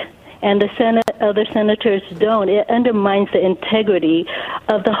don't, and the other senators don't, it undermines the integrity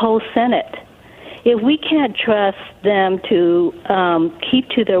of the whole Senate. If we can't trust them to keep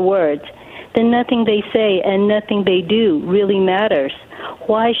to their words, then nothing they say and nothing they do really matters.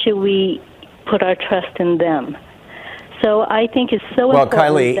 Why should we put our trust in them? So I think it's so important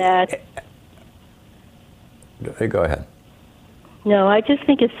Kylie, that... Go ahead. No, I just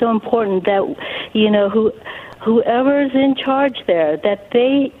think it's so important that, whoever's in charge there, that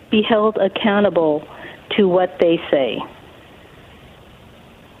they be held accountable to what they say.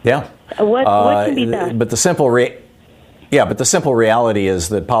 Yeah. What can be done? But the simple reality is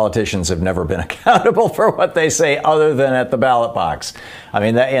that politicians have never been accountable for what they say other than at the ballot box. I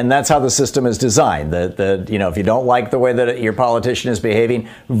mean, and that's how the system is designed. That if you don't like the way that your politician is behaving,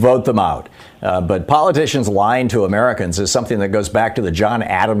 vote them out. But politicians lying to Americans is something that goes back to the John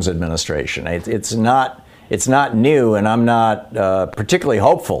Adams administration. It's not new, and I'm not particularly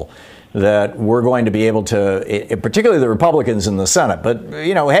hopeful that we're going to be able to, particularly the Republicans in the Senate. But,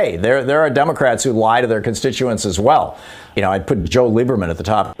 hey, there are Democrats who lie to their constituents as well. I'd put Joe Lieberman at the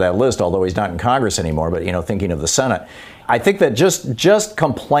top of that list, although he's not in Congress anymore, but, thinking of the Senate. I think that just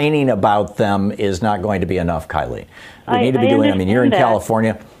complaining about them is not going to be enough, Kylie. We need to be doing, you're in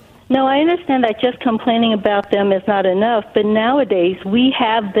California. No, I understand that just complaining about them is not enough, but nowadays we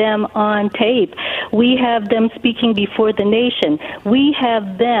have them on tape. We have them speaking before the nation. We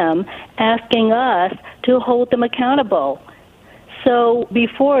have them asking us to hold them accountable. So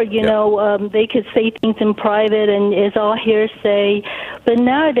before, they could say things in private and it's all hearsay, but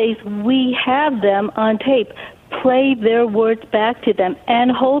nowadays we have them on tape. Play their words back to them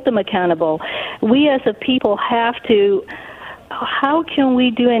and hold them accountable. We as a people have to. How can we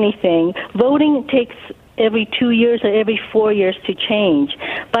do anything? Voting takes every 2 years or every 4 years to change.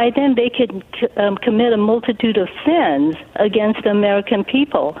 By then, they could commit a multitude of sins against the American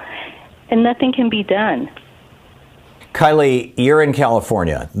people, and nothing can be done. Kylie, you're in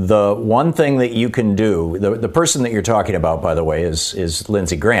California. The one thing that you can do, the person that you're talking about, by the way, is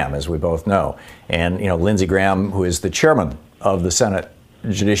Lindsey Graham, as we both know. And, Lindsey Graham, who is the chairman of the Senate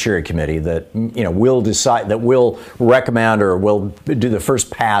Judiciary Committee that will decide, that will recommend or will do the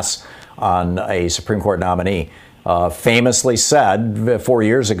first pass on a Supreme Court nominee, famously said 4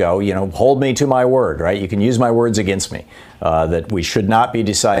 years ago, hold me to my word, right? You can use my words against me, that we should not be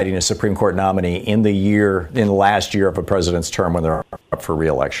deciding a Supreme Court nominee in the last year of a president's term when they're up for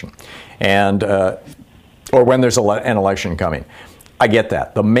re-election, and or when there's an election coming. I get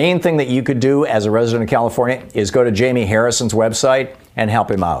that. The main thing that you could do as a resident of California is go to Jamie Harrison's website and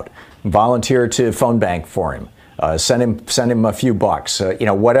help him out. Volunteer to phone bank for him. Send him a few bucks,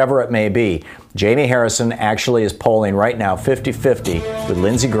 whatever it may be. Jamie Harrison actually is polling right now 50-50 with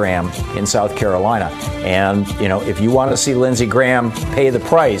Lindsey Graham in South Carolina. And, if you want to see Lindsey Graham pay the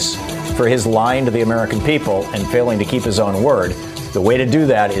price for his lying to the American people and failing to keep his own word, the way to do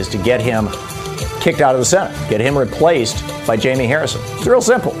that is to get him kicked out of the Senate, get him replaced by Jamie Harrison. It's real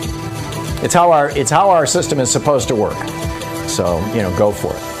simple. It's how our system is supposed to work. So, go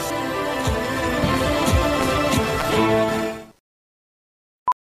for it.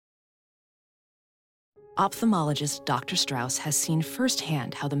 Ophthalmologist Dr. Strauss has seen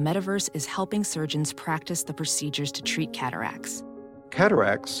firsthand how the metaverse is helping surgeons practice the procedures to treat cataracts.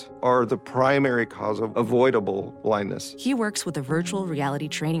 Cataracts are the primary cause of avoidable blindness. He works with a virtual reality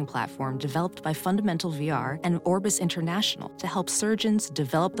training platform developed by Fundamental VR and Orbis International to help surgeons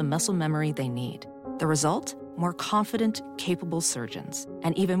develop the muscle memory they need. The result? More confident, capable surgeons.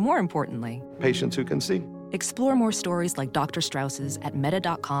 And even more importantly, patients who can see. Explore more stories like Dr. Strauss's at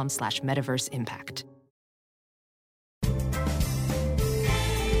meta.com/metaverseimpact.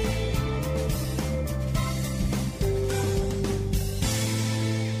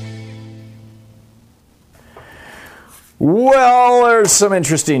 Well, there's some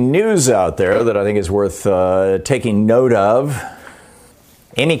interesting news out there that I think is worth taking note of.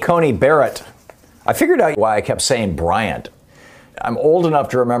 Amy Coney Barrett. I figured out why I kept saying Bryant. I'm old enough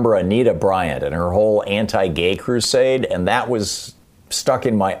to remember Anita Bryant and her whole anti-gay crusade, and that was stuck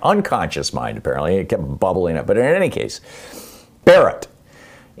in my unconscious mind, apparently. It kept bubbling up. But in any case, Barrett.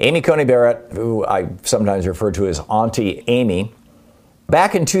 Amy Coney Barrett, who I sometimes refer to as Auntie Amy,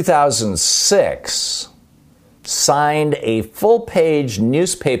 back in 2006, signed a full-page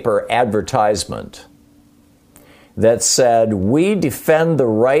newspaper advertisement that said, "We defend the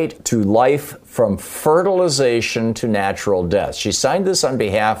right to life from fertilization to natural death." She signed this on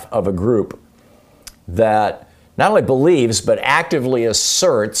behalf of a group that not only believes but actively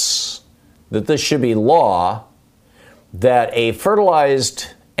asserts that this should be law, that a fertilized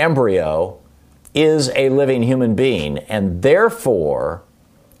embryo is a living human being, and therefore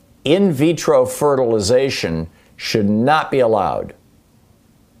in vitro fertilization should not be allowed.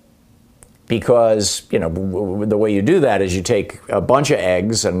 Because, the way you do that is you take a bunch of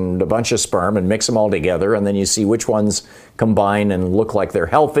eggs and a bunch of sperm and mix them all together, and then you see which ones combine and look like they're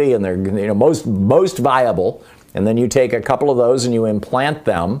healthy and they're most viable. And then you take a couple of those and you implant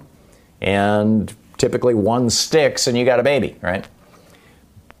them, and typically one sticks and you got a baby, right?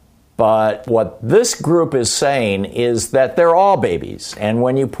 But what this group is saying is that they're all babies. And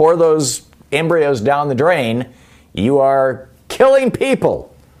when you pour those embryos down the drain, you are killing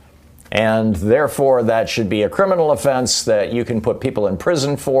people. And therefore, that should be a criminal offense that you can put people in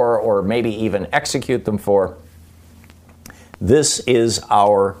prison for, or maybe even execute them for. This is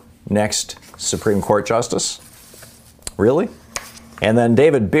our next Supreme Court justice? Really? And then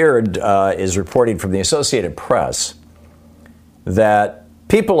David Beard is reporting from the Associated Press that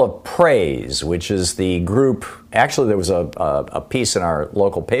People of Praise, which is the group, actually there was a piece in our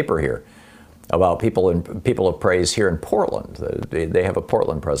local paper here about People of Praise here in Portland. They have a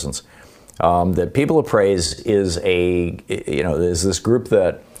Portland presence. That People of Praise is is this group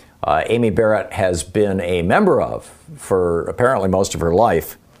that Amy Barrett has been a member of for apparently most of her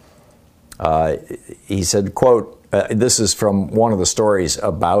life. He said, quote, this is from one of the stories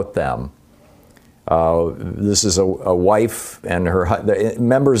about them. This is a wife and her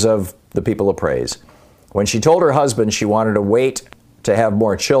members of the People of Praise. When she told her husband she wanted to wait to have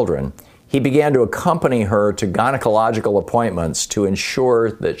more children, he began to accompany her to gynecological appointments to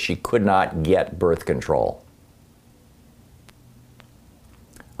ensure that she could not get birth control.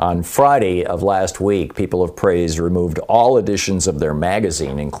 On Friday of last week, People of Praise removed all editions of their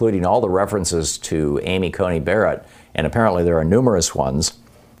magazine, including all the references to Amy Coney Barrett, and apparently there are numerous ones.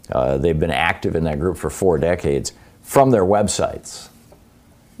 They've been active in that group for 4 decades, from their websites.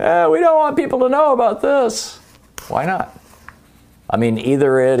 We don't want people to know about this. Why not? I mean,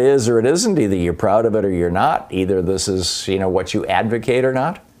 either it is or it isn't. Either you're proud of it or you're not. Either this is, what you advocate or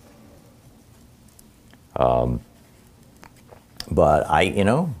not. But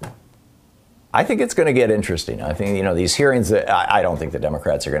I think it's going to get interesting. I think, these hearings, I don't think the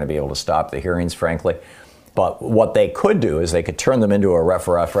Democrats are going to be able to stop the hearings, frankly. But what they could do is they could turn them into a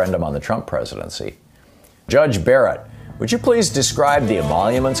referendum on the Trump presidency. Judge Barrett, would you please describe the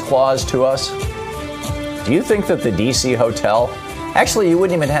emoluments clause to us? Do you think that the D.C. hotel, actually, you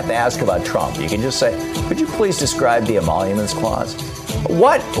wouldn't even have to ask about Trump. You can just say, could you please describe the emoluments clause?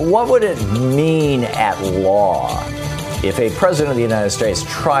 What would it mean at law if a president of the United States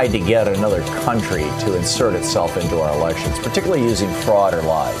tried to get another country to insert itself into our elections, particularly using fraud or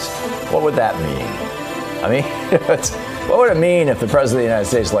lies? What would that mean? I mean, what would it mean if the president of the United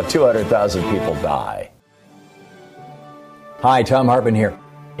States let 200,000 people die? Hi, Tom Hartman here.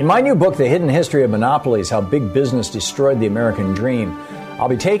 In my new book, The Hidden History of Monopolies, How Big Business Destroyed the American Dream, I'll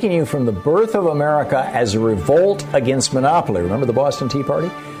be taking you from the birth of America as a revolt against monopoly, remember the Boston Tea Party,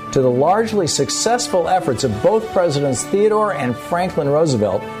 to the largely successful efforts of both Presidents Theodore and Franklin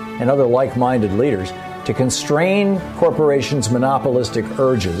Roosevelt and other like-minded leaders to constrain corporations' monopolistic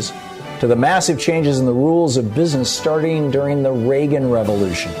urges, to the massive changes in the rules of business starting during the Reagan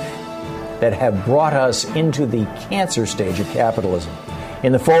Revolution that have brought us into the cancer stage of capitalism.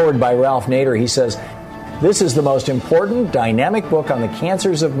 In the foreword by Ralph Nader, he says, "This is the most important dynamic book on the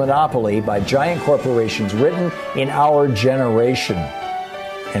cancers of monopoly by giant corporations written in our generation."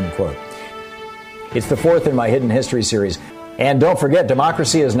 End quote. It's the 4th in my Hidden History series. And don't forget,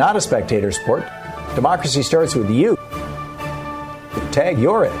 democracy is not a spectator sport. Democracy starts with you. Tag,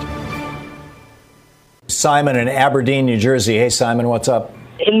 you're it. Simon in Aberdeen, New Jersey. Hey, Simon, what's up?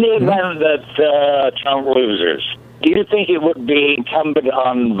 In the event that Trump loses, do you think it would be incumbent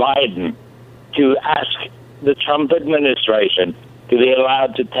on Biden to ask the Trump administration to be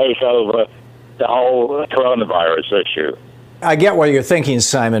allowed to take over the whole coronavirus issue? I get what you're thinking,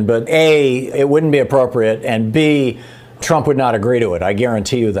 Simon, but A, it wouldn't be appropriate, and B, Trump would not agree to it. I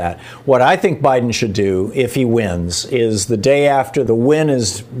guarantee you that. What I think Biden should do, if he wins, is the day after the win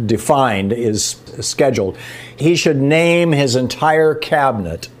is defined, is scheduled, he should name his entire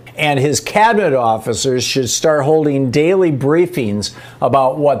cabinet, and his cabinet officers should start holding daily briefings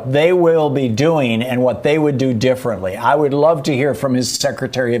about what they will be doing and what they would do differently. I would love to hear from his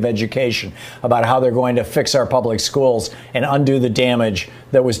Secretary of Education about how they're going to fix our public schools and undo the damage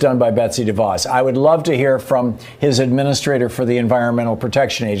that was done by Betsy DeVos. I would love to hear from his administrator for the Environmental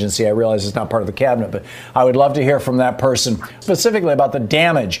Protection Agency. I realize it's not part of the cabinet, but I would love to hear from that person specifically about the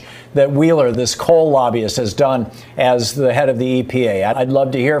damage that Wheeler, this coal lobbyist, has done as the head of the EPA. I'd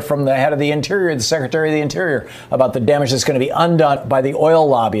love to hear from the head of the Interior, the Secretary of the Interior, about the damage that's going to be undone by the oil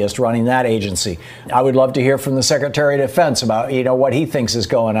lobbyist running that agency. I would love to hear from the Secretary of Defense about, what he thinks is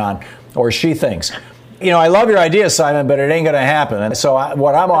going on, or she thinks. I love your idea, Simon, but it ain't going to happen. And so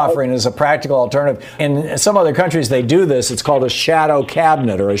what I'm offering is a practical alternative. In some other countries, they do this. It's called a shadow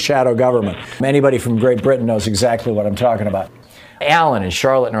cabinet or a shadow government. Anybody from Great Britain knows exactly what I'm talking about. Alan in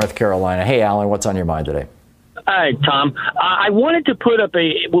Charlotte, North Carolina. Hey, Alan, what's on your mind today? Hi, Tom. I wanted to put up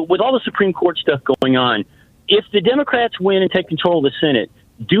with all the Supreme Court stuff going on, if the Democrats win and take control of the Senate,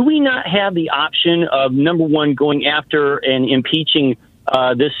 do we not have the option of, number one, going after and impeaching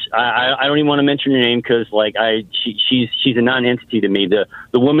this? I don't even want to mention her name because, she's a non-entity to me.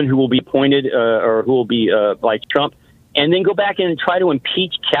 The woman who will be appointed or who will be by Trump, and then go back and try to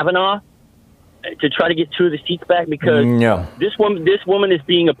impeach Kavanaugh to try to get 2 of the seats back, because this woman is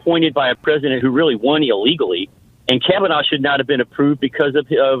being appointed by a president who really won illegally, and Kavanaugh should not have been approved because of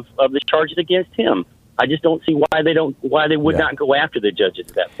the charges against him. I just don't see why they would not go after the judges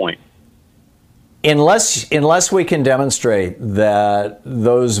at that point. Unless we can demonstrate that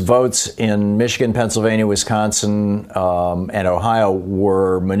those votes in Michigan, Pennsylvania, Wisconsin, and Ohio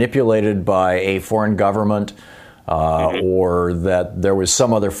were manipulated by a foreign government or that there was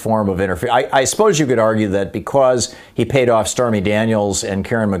some other form of interference. I suppose you could argue that because he paid off Stormy Daniels and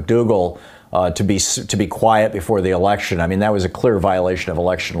Karen McDougal to be quiet before the election. I mean, that was a clear violation of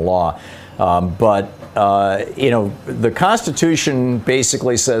election law. But the Constitution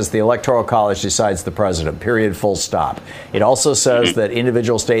basically says the Electoral College decides the president, period, full stop. It also says that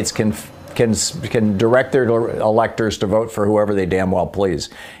individual states can direct their electors to vote for whoever they damn well please.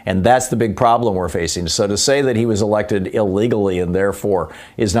 And that's the big problem we're facing. So to say that he was elected illegally and therefore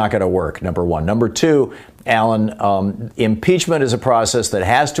is not going to work, number one. Number two, Alan, impeachment is a process that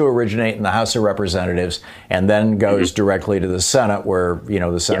has to originate in the House of Representatives and then goes directly to the Senate, where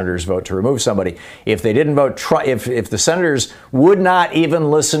the senators vote to remove somebody. If they didn't vote, if the senators would not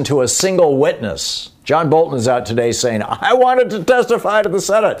even listen to a single witness. John Bolton is out today saying, I wanted to testify to the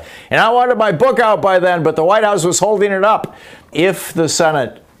Senate and I wanted my book out by then, but the White House was holding it up. If the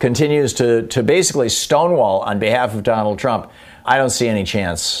Senate continues to basically stonewall on behalf of Donald Trump, I don't see any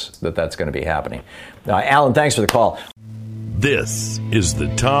chance that that's going to be happening. Alan, thanks for the call. This is the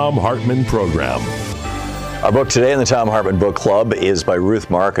Thom Hartmann Program. Our book today in the Thom Hartmann Book Club is by Ruth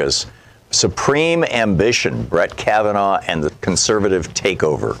Marcus, Supreme Ambition, Brett Kavanaugh and the Conservative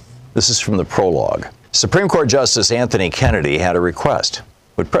Takeover. This is from the prologue. Supreme Court Justice Anthony Kennedy had a request.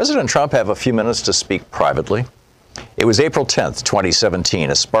 Would President Trump have a few minutes to speak privately? It was April 10th,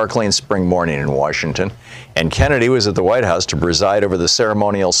 2017, a sparkling spring morning in Washington, and Kennedy was at the White House to preside over the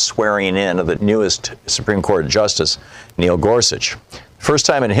ceremonial swearing in of the newest Supreme Court Justice, Neil Gorsuch. First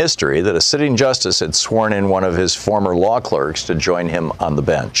time in history that a sitting justice had sworn in one of his former law clerks to join him on the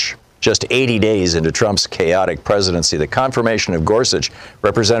bench. Just 80 days into Trump's chaotic presidency, the confirmation of Gorsuch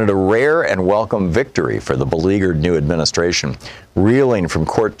represented a rare and welcome victory for the beleaguered new administration, reeling from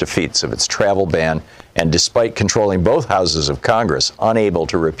court defeats of its travel ban and, despite controlling both houses of Congress, unable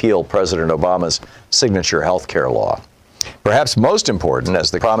to repeal President Obama's signature health care law. Perhaps most important,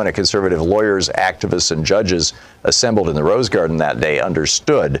 as the prominent conservative lawyers, activists, and judges assembled in the Rose Garden that day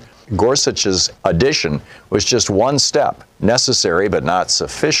understood, Gorsuch's addition was just one step, necessary but not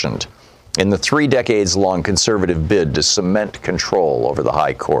sufficient, in the 3 decades-long conservative bid to cement control over the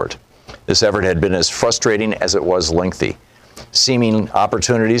high court. This effort had been as frustrating as it was lengthy. Seeming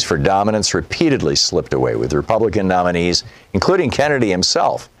opportunities for dominance repeatedly slipped away, with Republican nominees, including Kennedy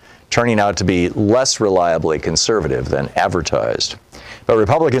himself, turning out to be less reliably conservative than advertised. But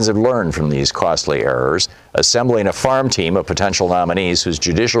Republicans have learned from these costly errors, assembling a farm team of potential nominees whose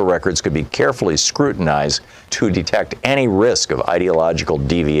judicial records could be carefully scrutinized to detect any risk of ideological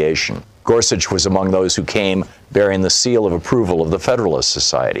deviation. Gorsuch was among those who came bearing the seal of approval of the Federalist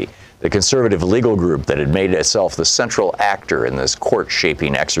Society, the conservative legal group that had made itself the central actor in this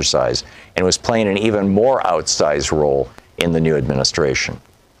court-shaping exercise and was playing an even more outsized role in the new administration.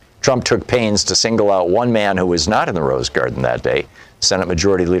 Trump took pains to single out one man who was not in the Rose Garden that day, Senate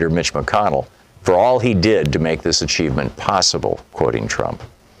Majority Leader Mitch McConnell, for all he did to make this achievement possible, quoting Trump.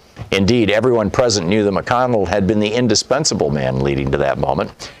 Indeed, everyone present knew that McConnell had been the indispensable man leading to that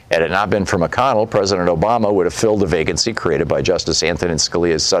moment. Had it not been for McConnell, President Obama would have filled the vacancy created by Justice Antonin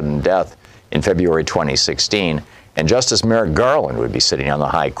Scalia's sudden death in February 2016, and Justice Merrick Garland would be sitting on the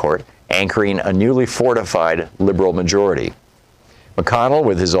high court, anchoring a newly fortified liberal majority. McConnell,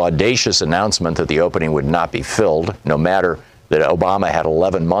 with his audacious announcement that the opening would not be filled, no matter that Obama had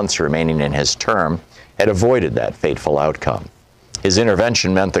 11 months remaining in his term, had avoided that fateful outcome. His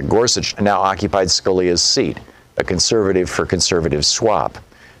intervention meant that Gorsuch now occupied Scalia's seat, a conservative for conservative swap.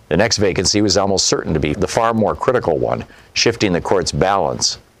 The next vacancy was almost certain to be the far more critical one, shifting the court's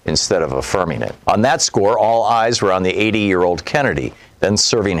balance instead of affirming it. On that score, all eyes were on the 80-year-old Kennedy, then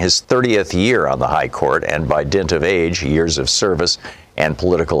serving his 30th year on the high court, and by dint of age, years of service, and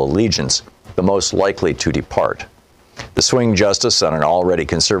political allegiance, the most likely to depart. The swing justice on an already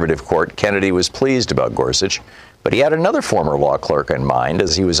conservative court, Kennedy was pleased about Gorsuch, but he had another former law clerk in mind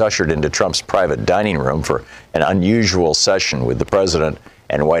as he was ushered into Trump's private dining room for an unusual session with the president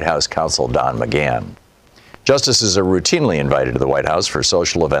and White House counsel Don McGahn. Justices are routinely invited to the White House for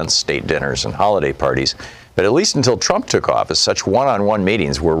social events, state dinners, and holiday parties, but at least until Trump took office, such one-on-one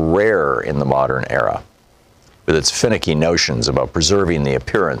meetings were rare in the modern era. With its finicky notions about preserving the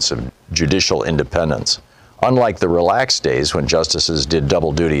appearance of judicial independence, unlike the relaxed days when justices did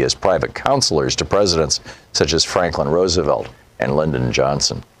double duty as private counselors to presidents such as Franklin Roosevelt and Lyndon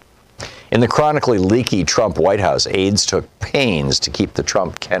Johnson. In the chronically leaky Trump White House, aides took pains to keep the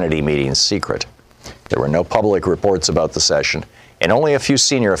Trump-Kennedy meetings secret. There were no public reports about the session, and only a few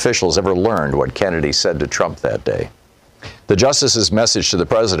senior officials ever learned what Kennedy said to Trump that day. The justice's message to the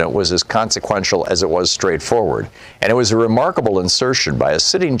president was as consequential as it was straightforward, and it was a remarkable insertion by a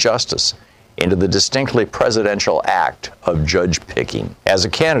sitting justice into the distinctly presidential act of judge picking. As a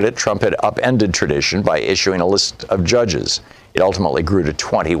candidate, Trump had upended tradition by issuing a list of judges. It ultimately grew to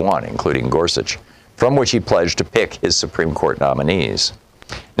 21, including Gorsuch, from which he pledged to pick his Supreme Court nominees.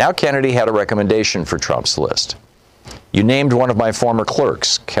 Now Kennedy had a recommendation for Trump's list. "You named one of my former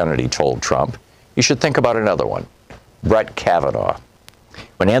clerks," Kennedy told Trump. "You should think about another one, Brett Kavanaugh."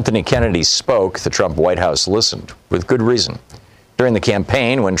 When Anthony Kennedy spoke, the Trump White House listened, with good reason. During the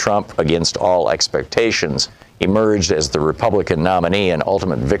campaign, when Trump, against all expectations, emerged as the Republican nominee and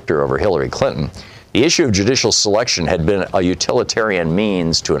ultimate victor over Hillary Clinton, the issue of judicial selection had been a utilitarian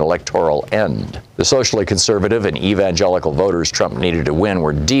means to an electoral end. The socially conservative and evangelical voters Trump needed to win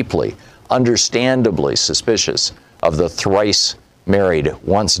were deeply, understandably suspicious of the thrice-married,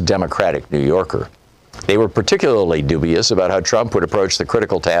 once Democratic New Yorker. They were particularly dubious about how Trump would approach the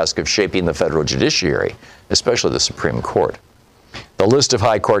critical task of shaping the federal judiciary, especially the Supreme Court. The list of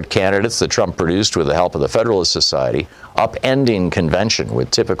high court candidates that Trump produced with the help of the Federalist Society, upending convention with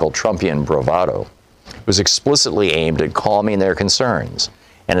typical Trumpian bravado, was explicitly aimed at calming their concerns,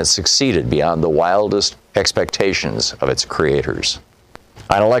 and it succeeded beyond the wildest expectations of its creators.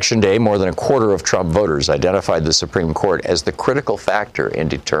 On Election Day, more than a quarter of Trump voters identified the Supreme Court as the critical factor in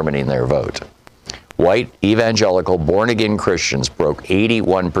determining their vote. White, evangelical, born-again Christians broke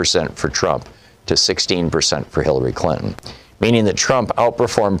 81% for Trump to 16% for Hillary Clinton, meaning that Trump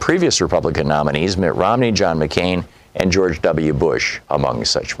outperformed previous Republican nominees Mitt Romney, John McCain, and George W. Bush among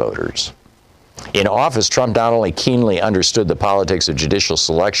such voters. In office, Trump not only keenly understood the politics of judicial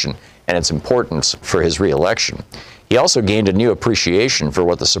selection and its importance for his reelection, he also gained a new appreciation for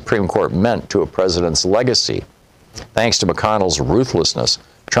what the Supreme Court meant to a president's legacy. Thanks to McConnell's ruthlessness,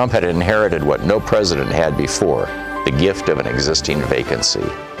 Trump had inherited what no president had before, the gift of an existing vacancy.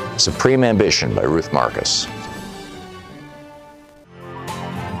 Supreme Ambition by Ruth Marcus.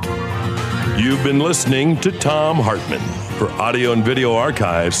 You've been listening to Thom Hartmann. For audio and video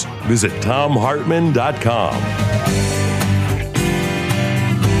archives, visit thomhartmann.com.